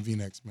going to get my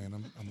V-necks,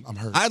 man? I'm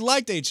hurt. I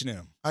liked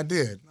H&M. I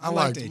did. I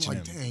liked H&M.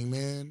 Like, dang,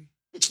 man.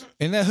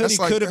 And that hoodie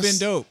could have been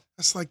dope.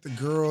 That's like the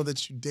girl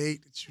that you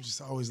date that you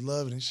just always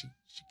love, and then she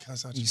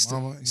cuss out your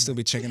mama. You still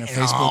be checking her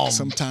Facebook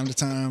from time to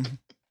time.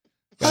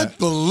 I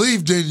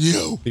believed in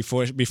you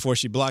before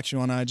she blocked you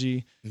on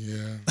IG.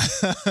 Yeah.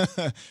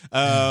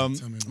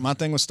 My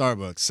thing was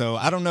Starbucks. So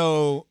I don't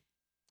know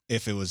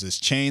if it was this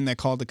chain that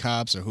called the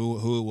cops or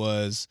who it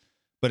was,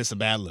 but it's a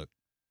bad look.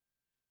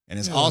 And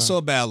it's also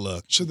a bad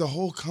look. Should the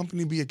whole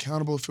company be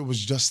accountable if it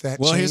was just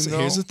that chain,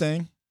 here's the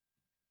thing.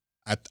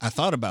 I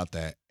thought about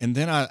that. And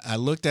then I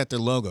looked at their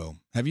logo.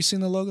 Have you seen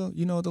the logo?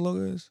 You know what the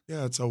logo is?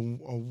 Yeah, it's a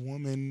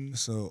woman.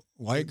 It's a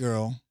white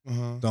girl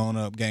throwing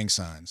up gang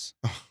signs.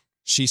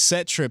 She's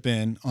set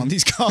tripping on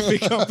these coffee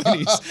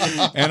companies.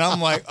 And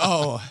I'm like,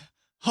 oh,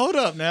 hold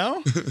up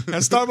now.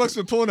 Has Starbucks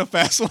been pulling a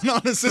fast one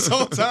on us this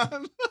whole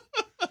time?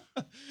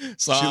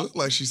 So she looked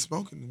like she's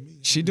smoking to me.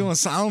 She doing,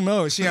 I don't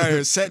know. She out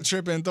here set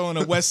tripping, throwing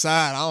the West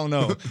Side. I don't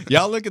know.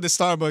 Y'all look at the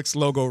Starbucks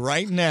logo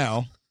right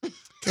now.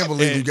 Can't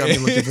believe you got me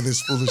looking for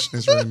this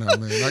foolishness right now,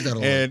 man. I gotta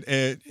and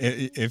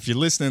if you're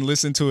listening,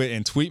 listen to it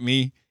and tweet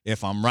me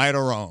if I'm right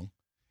or wrong.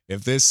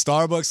 If this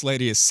Starbucks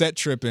lady is set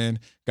tripping,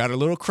 got her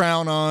little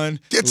crown on,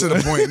 get to the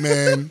point,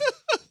 man.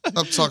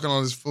 I'm talking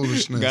all this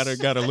foolishness.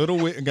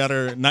 Got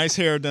her nice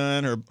hair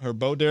done, her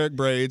Bo Derek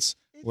braids,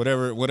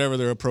 whatever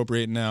they're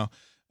appropriating now.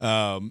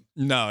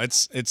 No,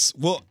 it's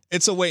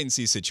a wait and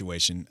see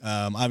situation.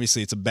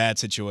 Obviously it's a bad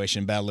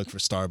situation, bad look for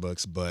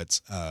Starbucks, but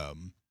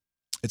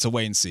it's a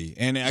wait and see.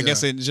 And I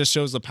guess it just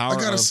shows the power.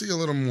 I gotta see a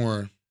little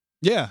more.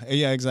 Yeah,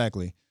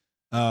 exactly.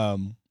 I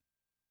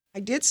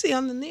did see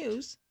on the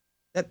news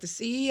that the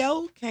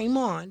CEO came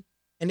on,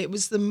 and it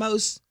was the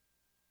most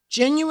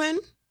genuine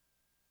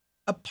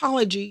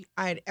apology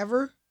I had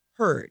ever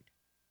heard.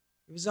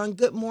 It was on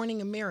Good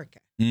Morning America.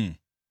 And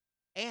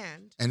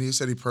he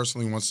said he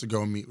personally wants to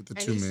go and meet with the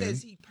two men. And he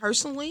says he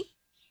personally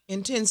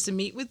intends to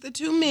meet with the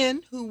two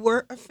men who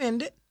were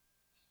offended,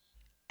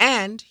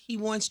 and he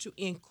wants to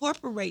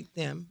incorporate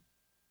them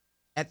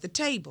at the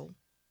table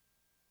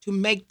to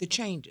make the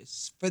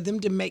changes, for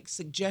them to make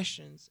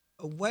suggestions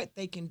of what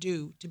they can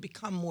do to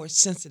become more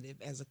sensitive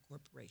as a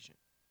corporation.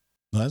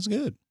 Well, that's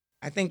good.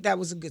 I think that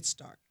was a good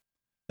start.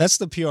 That's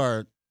the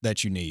PR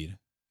that you need.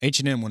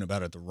 H&M went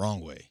about it the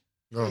wrong way.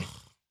 Ugh.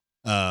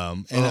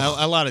 And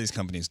a lot of these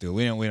companies do.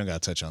 We don't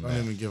got to touch on Don't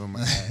that. even give them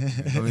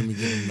that. Don't even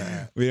give them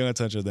that. We don't got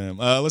to touch on them.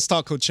 Let's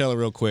talk Coachella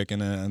real quick,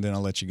 and then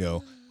I'll let you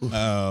go.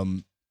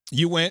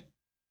 You went.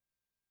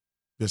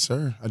 Yes,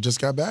 sir. I just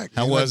got back.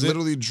 How was it? I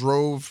literally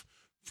drove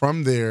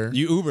from there.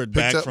 You Ubered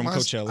back from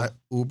Coachella. I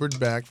Ubered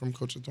back from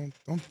Coachella.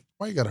 Don't.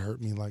 Why you gotta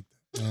hurt me like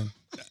that, man?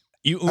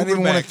 You Ubered I didn't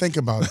even back. want to think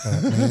about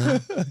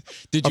that, man.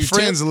 Did My you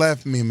friends tip?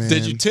 left me, man.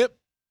 Did you tip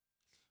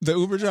the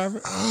Uber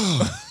driver?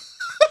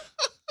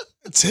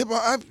 Tip?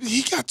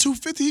 He got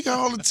 $250. He got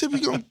all the tip he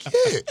gonna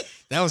get.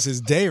 That was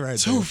his day right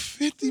there.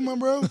 $250, my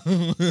bro.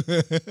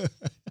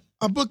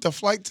 I booked a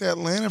flight to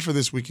Atlanta for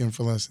this weekend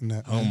for less than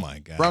that. Oh man. my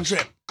god. Round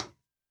trip.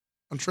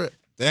 On trip.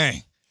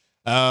 Dang.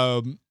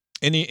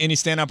 Any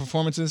standout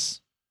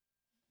performances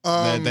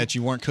that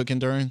you weren't cooking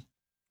during?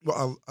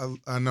 Well,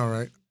 I know,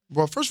 right?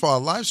 Well, first of all,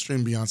 I live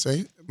streamed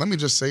Beyonce. Let me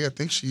just say, I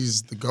think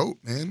she's the GOAT,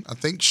 man. I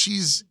think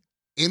she's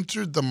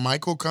entered the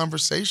Michael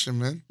conversation,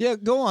 man. Yeah,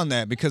 go on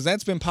that because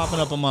that's been popping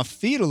up on my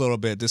feed a little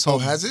bit. This whole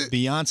has it?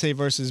 Beyonce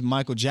versus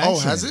Michael Jackson. Oh,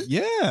 has it?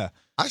 Yeah.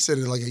 I said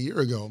it like a year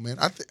ago, man.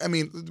 I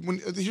mean,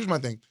 here's my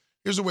thing.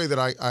 Here's the way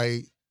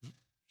that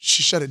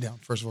she shut it down.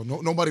 First of all,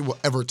 nobody will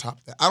ever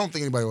top that. I don't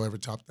think anybody will ever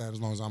top that as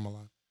long as I'm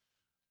alive.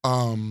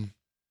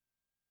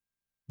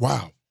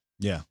 Wow.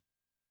 Yeah.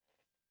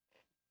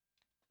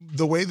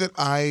 The way that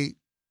I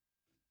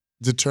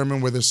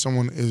determine whether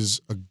someone is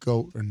a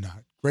GOAT or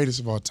not, greatest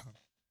of all time,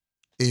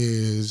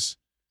 is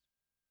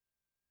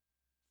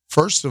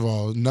first of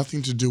all,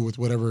 nothing to do with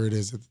whatever it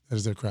is that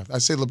is their craft. I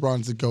say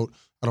LeBron's the GOAT.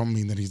 I don't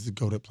mean that he's the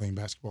GOAT at playing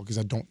basketball because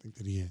I don't think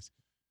that he is.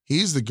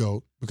 He's the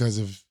GOAT because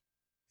of his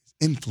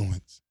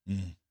influence.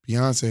 Mm.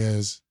 Beyonce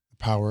has the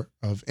power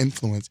of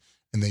influence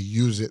and they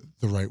use it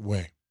the right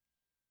way.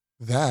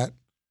 That,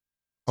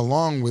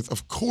 along with,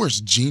 of course,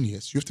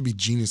 genius. You have to be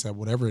genius at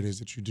whatever it is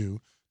that you do.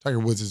 Tiger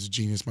Woods is a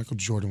genius. Michael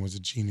Jordan was a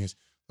genius.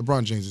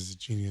 LeBron James is a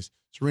genius.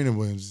 Serena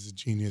Williams is a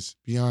genius.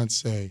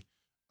 Beyonce,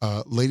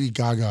 Lady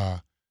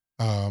Gaga,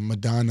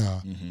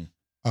 Madonna,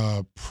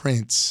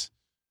 Prince,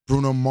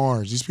 Bruno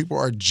Mars. These people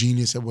are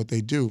genius at what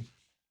they do.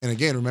 And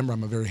again, remember,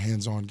 I'm a very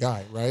hands-on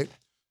guy, right?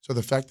 So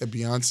the fact that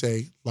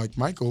Beyonce, like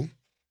Michael,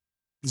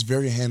 is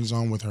very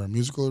hands-on with her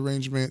musical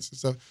arrangements and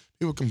stuff.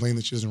 People complain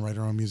that she doesn't write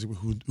her own music, but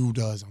who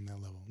does on that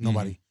level?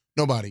 Nobody.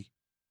 Nobody.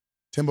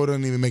 Timbo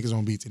doesn't even make his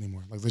own beats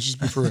anymore. Like, let's just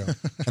be for real.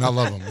 And I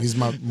love him. He's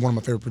one of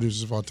my favorite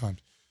producers of all time.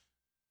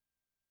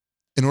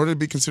 In order to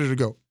be considered a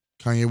GOAT,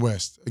 Kanye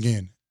West,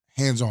 again,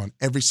 hands-on,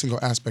 every single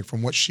aspect,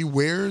 from what she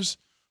wears,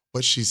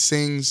 what she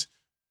sings,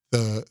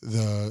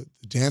 the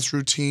dance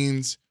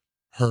routines,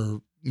 her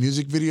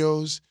music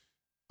videos,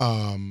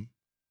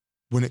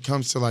 when it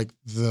comes to like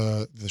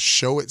the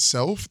show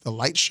itself, the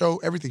light show,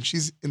 everything.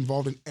 She's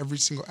involved in every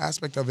single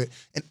aspect of it,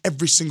 and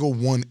every single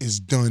one is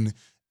done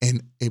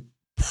on a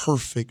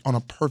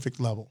perfect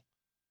level.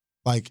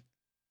 Like,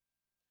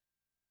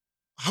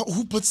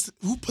 who puts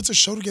a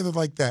show together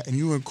like that? And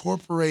you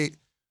incorporate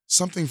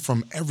something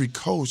from every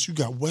coast. You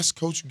got West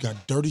Coast, you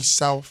got Dirty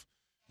South,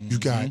 you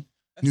got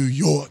New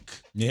York.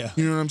 Yeah.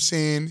 You know what I'm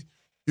saying?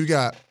 You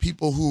got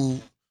people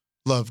who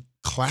love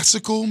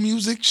classical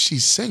music. She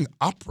sing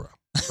opera,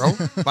 bro.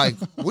 Like,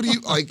 what do you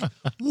like?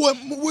 What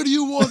do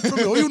you want from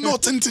me? Are you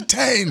not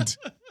entertained?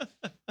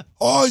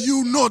 Are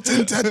you not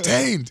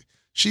entertained?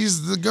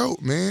 She's the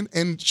GOAT, man.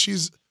 And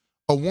she's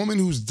a woman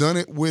who's done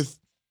it with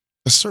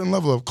a certain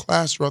level of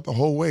class throughout the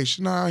whole way.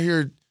 She's not out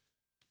here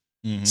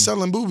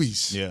selling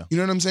boobies. Yeah. You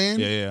know what I'm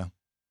saying? Yeah.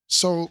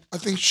 So I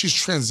think she's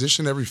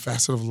transitioned every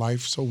facet of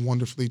life so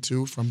wonderfully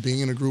too, from being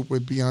in a group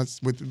with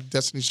Beyonce, with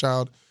Destiny's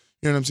Child,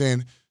 you know what I'm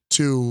saying,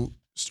 to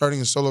starting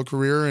a solo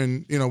career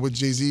and, you know, with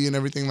Jay-Z and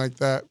everything like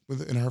that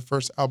in her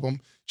first album.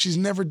 She's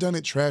never done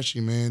it trashy,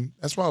 man.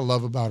 That's what I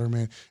love about her,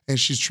 man. And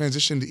she's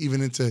transitioned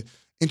even into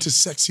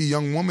sexy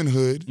young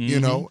womanhood, you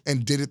know,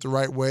 and did it the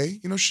right way.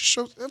 You know, she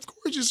shows, of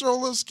course, you saw a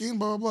little skin,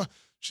 blah, blah, blah.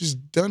 She's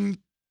done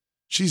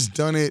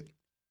it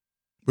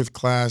with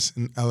class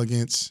and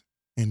elegance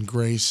and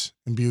grace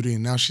and beauty.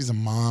 And now she's a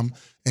mom,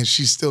 and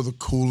she's still the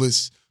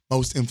coolest,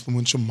 most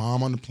influential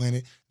mom on the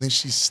planet. Then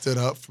she stood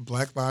up for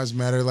Black Lives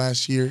Matter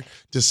last year,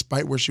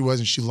 despite where she was,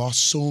 and she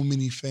lost so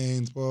many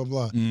fans, blah,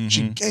 blah, blah.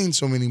 She gained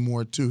so many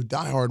more, too,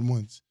 diehard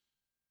ones.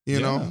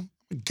 You know?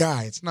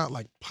 Guy, it's not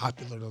like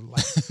popular to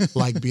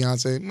like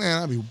Beyonce.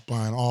 Man, I'd be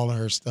buying all of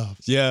her stuff.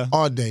 Yeah.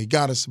 All day.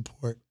 Gotta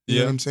support. You know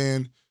Yeah. what I'm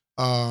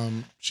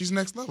saying? She's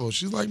next level.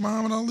 She's like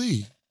Muhammad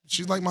Ali.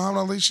 She's like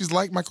Muhammad Ali. She's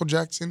like Michael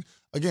Jackson.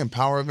 Again,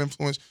 power of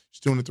influence.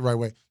 She's doing it the right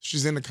way.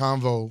 She's in the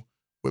convo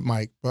with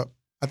Mike, but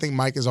I think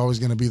Mike is always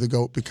going to be the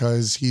GOAT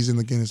because he's in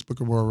the Guinness Book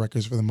of World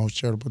Records for the most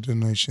charitable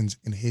donations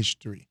in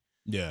history.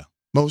 Yeah.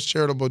 Most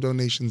charitable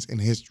donations in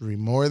history.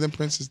 More than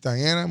Princess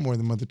Diana, more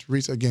than Mother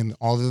Teresa. Again,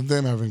 all of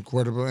them have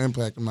incredible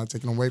impact. I'm not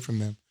taking away from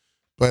them.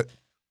 But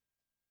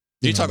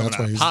You're talking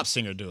about a pop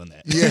singer doing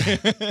that.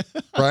 Yeah.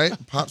 Right?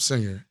 Pop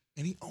singer.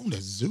 And he owned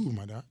a zoo,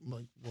 my dog. I'm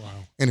like,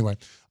 wow. Anyway,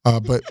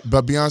 but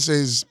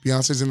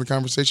Beyonce's in the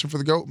conversation for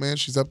the GOAT, man.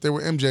 She's up there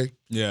with MJ.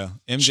 Yeah.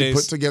 She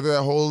put together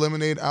that whole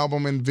Lemonade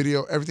album and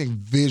video, everything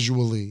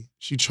visually.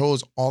 She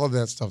chose all of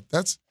that stuff.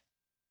 That's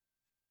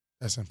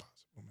That's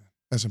impossible, man.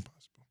 That's impossible.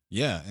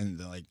 Yeah, and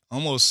like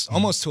almost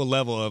to a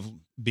level of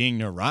being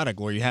neurotic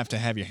where you have to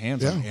have your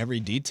hands on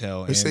every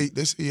detail. They say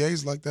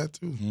Ye's like that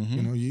too.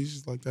 You know,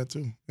 Yeezy's like that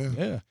too.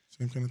 Yeah.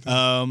 Same kind of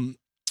thing.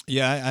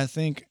 Yeah, I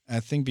think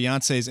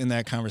Beyonce's in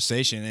that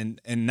conversation,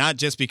 and not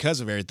just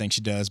because of everything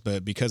she does,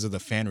 but because of the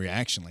fan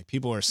reaction. Like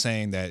people are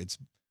saying that it's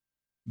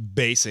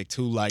basic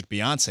to like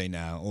Beyonce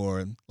now,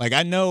 or like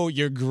I know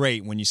you're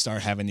great when you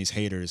start having these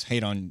haters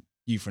hate on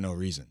you for no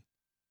reason.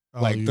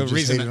 Like you the just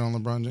reason hated on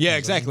LeBron James. Yeah,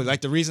 exactly. Like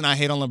the reason I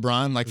hate on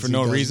LeBron, like for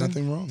no reason,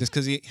 nothing wrong. Just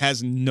because he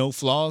has no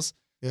flaws.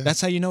 Yeah. That's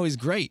how you know he's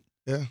great.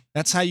 Yeah,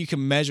 that's how you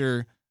can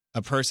measure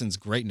a person's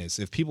greatness.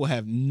 If people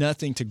have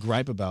nothing to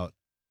gripe about,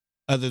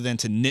 other than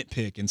to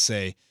nitpick and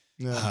say,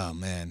 "Oh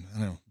man, I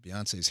don't know,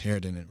 Beyonce's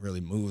hair didn't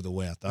really move the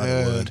way I thought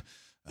it would."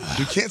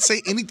 You can't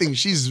say anything.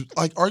 She's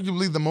like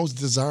arguably the most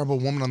desirable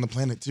woman on the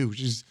planet too.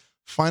 She's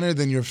finer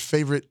than your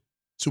favorite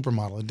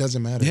supermodel. It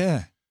doesn't matter.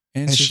 Yeah,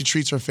 and she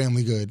treats her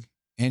family good.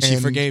 And she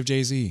forgave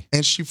Jay-Z.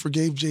 And she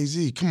forgave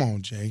Jay-Z. Come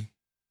on, Jay.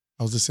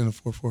 I was listening to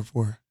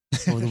 444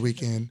 over the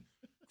weekend,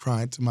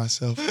 crying to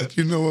myself. Like,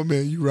 you know what,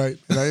 man? You right.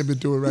 And I ain't been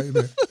doing right,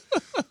 man.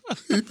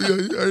 I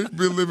ain't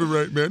been living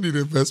right, man. I need to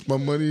invest my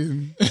money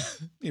and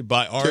you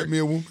buy art. Get me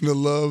a woman to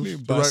love the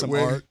buy right some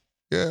way. Art.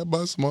 Yeah,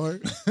 buy some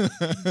art.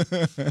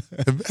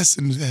 Invest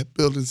in that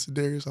building,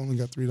 Sedarius. I only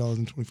got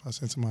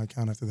 $3.25 in my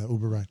account after that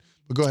Uber ride.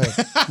 But go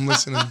ahead. I'm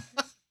listening.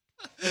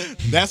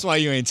 That's why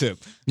you ain't tip.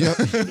 Yep.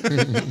 Yeah,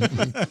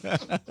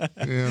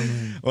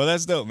 man. Well,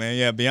 that's dope, man.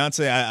 Yeah,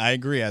 Beyonce, I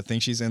agree. I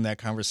think she's in that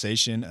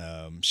conversation.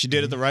 She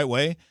did it the right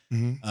way.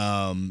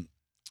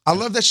 I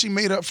love that she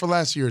made up for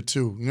last year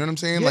too. You know what I'm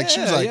saying? Like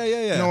she was like,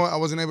 you know what? I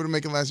wasn't able to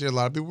make it last year. A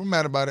lot of people were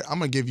mad about it. I'm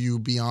gonna give you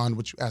beyond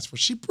what you asked for.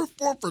 She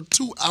performed for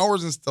 2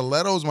 hours in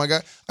stilettos. My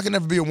God, I can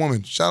never be a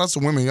woman. Shout out to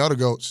women, y'all the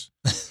goats.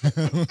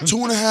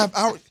 2.5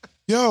 hours.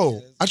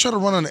 Yo, I tried to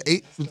run on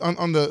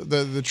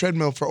the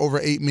treadmill for over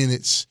 8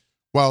 minutes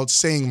while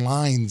saying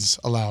lines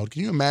aloud.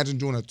 Can you imagine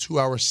doing a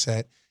 2-hour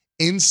set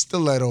in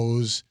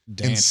stilettos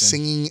and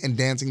singing and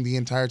dancing the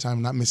entire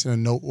time, not missing a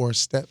note or a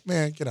step?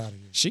 Man, get out of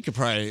here. She could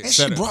probably. And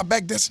she brought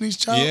back Destiny's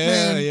Child.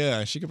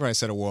 Yeah. She could probably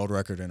set a world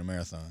record in a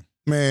marathon.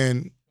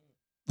 Man,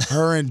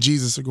 her and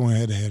Jesus are going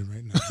head to head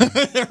right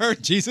now. Her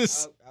and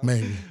Jesus.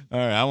 Maybe. All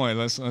right,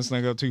 let's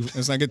not go too.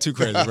 Let's not get too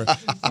crazy, bro.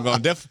 I'm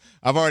going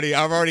I've already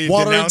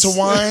water denounced.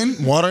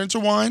 Water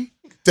into wine.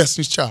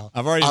 Destiny's Child.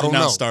 I've already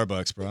denounced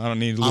Starbucks, bro. I don't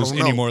need to lose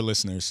any more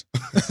listeners.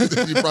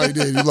 You probably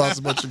did. You lost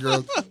a bunch of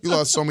girls. You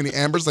lost so many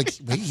Ambers. Like,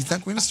 wait, he's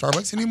not going to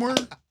Starbucks anymore?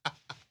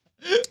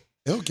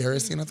 Ew,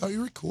 Garrison, I thought you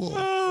were cool.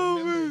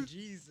 Oh, man.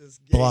 Jesus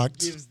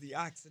gives the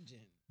oxygen.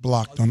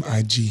 Blocked on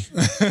IG.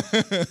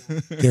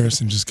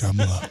 Garrison just got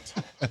blocked.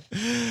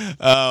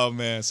 Oh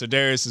man, so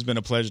Darius, has been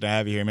a pleasure to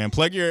have you here, man.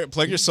 Plug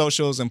your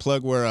socials and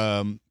plug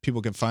where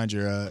people can find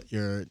your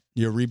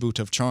reboot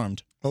of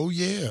Charmed. Oh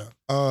yeah.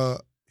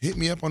 Hit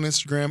me up on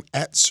Instagram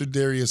at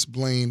Sojourner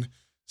Blaine.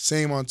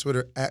 Same on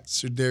Twitter at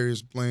Sojourner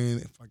Blaine.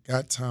 If I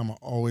got time, I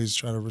always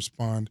try to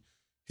respond.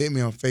 Hit me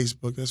on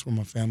Facebook. That's where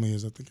my family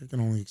is. I think I can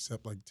only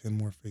accept like 10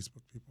 more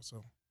Facebook people.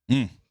 So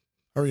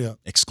hurry up.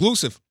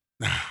 Exclusive.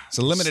 It's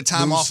a limited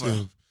time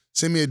offer.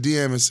 Send me a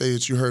DM and say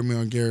that you heard me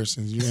on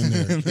Garrison. You in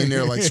there. In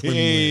there like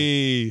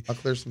swimming. I'll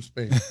clear some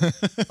space.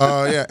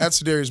 Yeah, at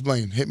Sojourner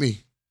Blaine. Hit me.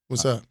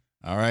 What's up?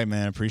 All right,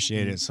 man.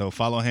 Appreciate it. So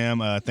follow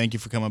him. Thank you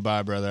for coming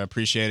by, brother. I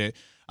appreciate it.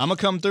 I'm gonna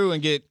come through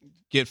and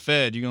get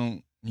fed.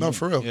 No,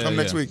 for real. Come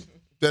next week.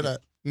 Dead dead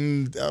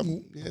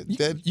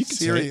you could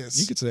serious.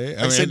 You could say it.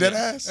 I say dead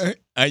ass.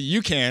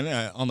 You can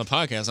on the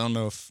podcast. I don't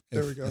know if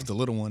the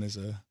little one is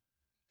a.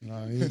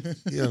 No,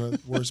 he had a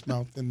worse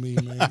mouth than me,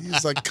 man.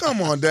 He's like,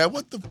 "Come on, Dad.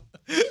 What the?"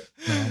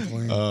 No, I'm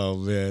playing. Oh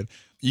man.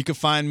 You can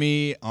find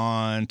me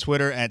on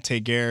Twitter at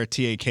Takegar,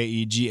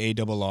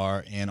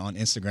 TAKEGARR, and on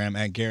Instagram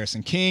at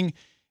Garrison King.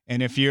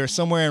 And if you're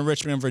somewhere in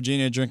Richmond,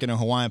 Virginia, drinking a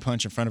Hawaiian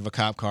punch in front of a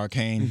cop car,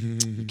 Kane,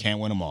 you can't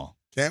win them all.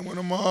 Can't win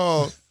them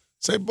all.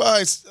 Say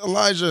bye,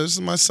 Elijah. This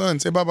is my son.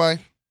 Say bye-bye.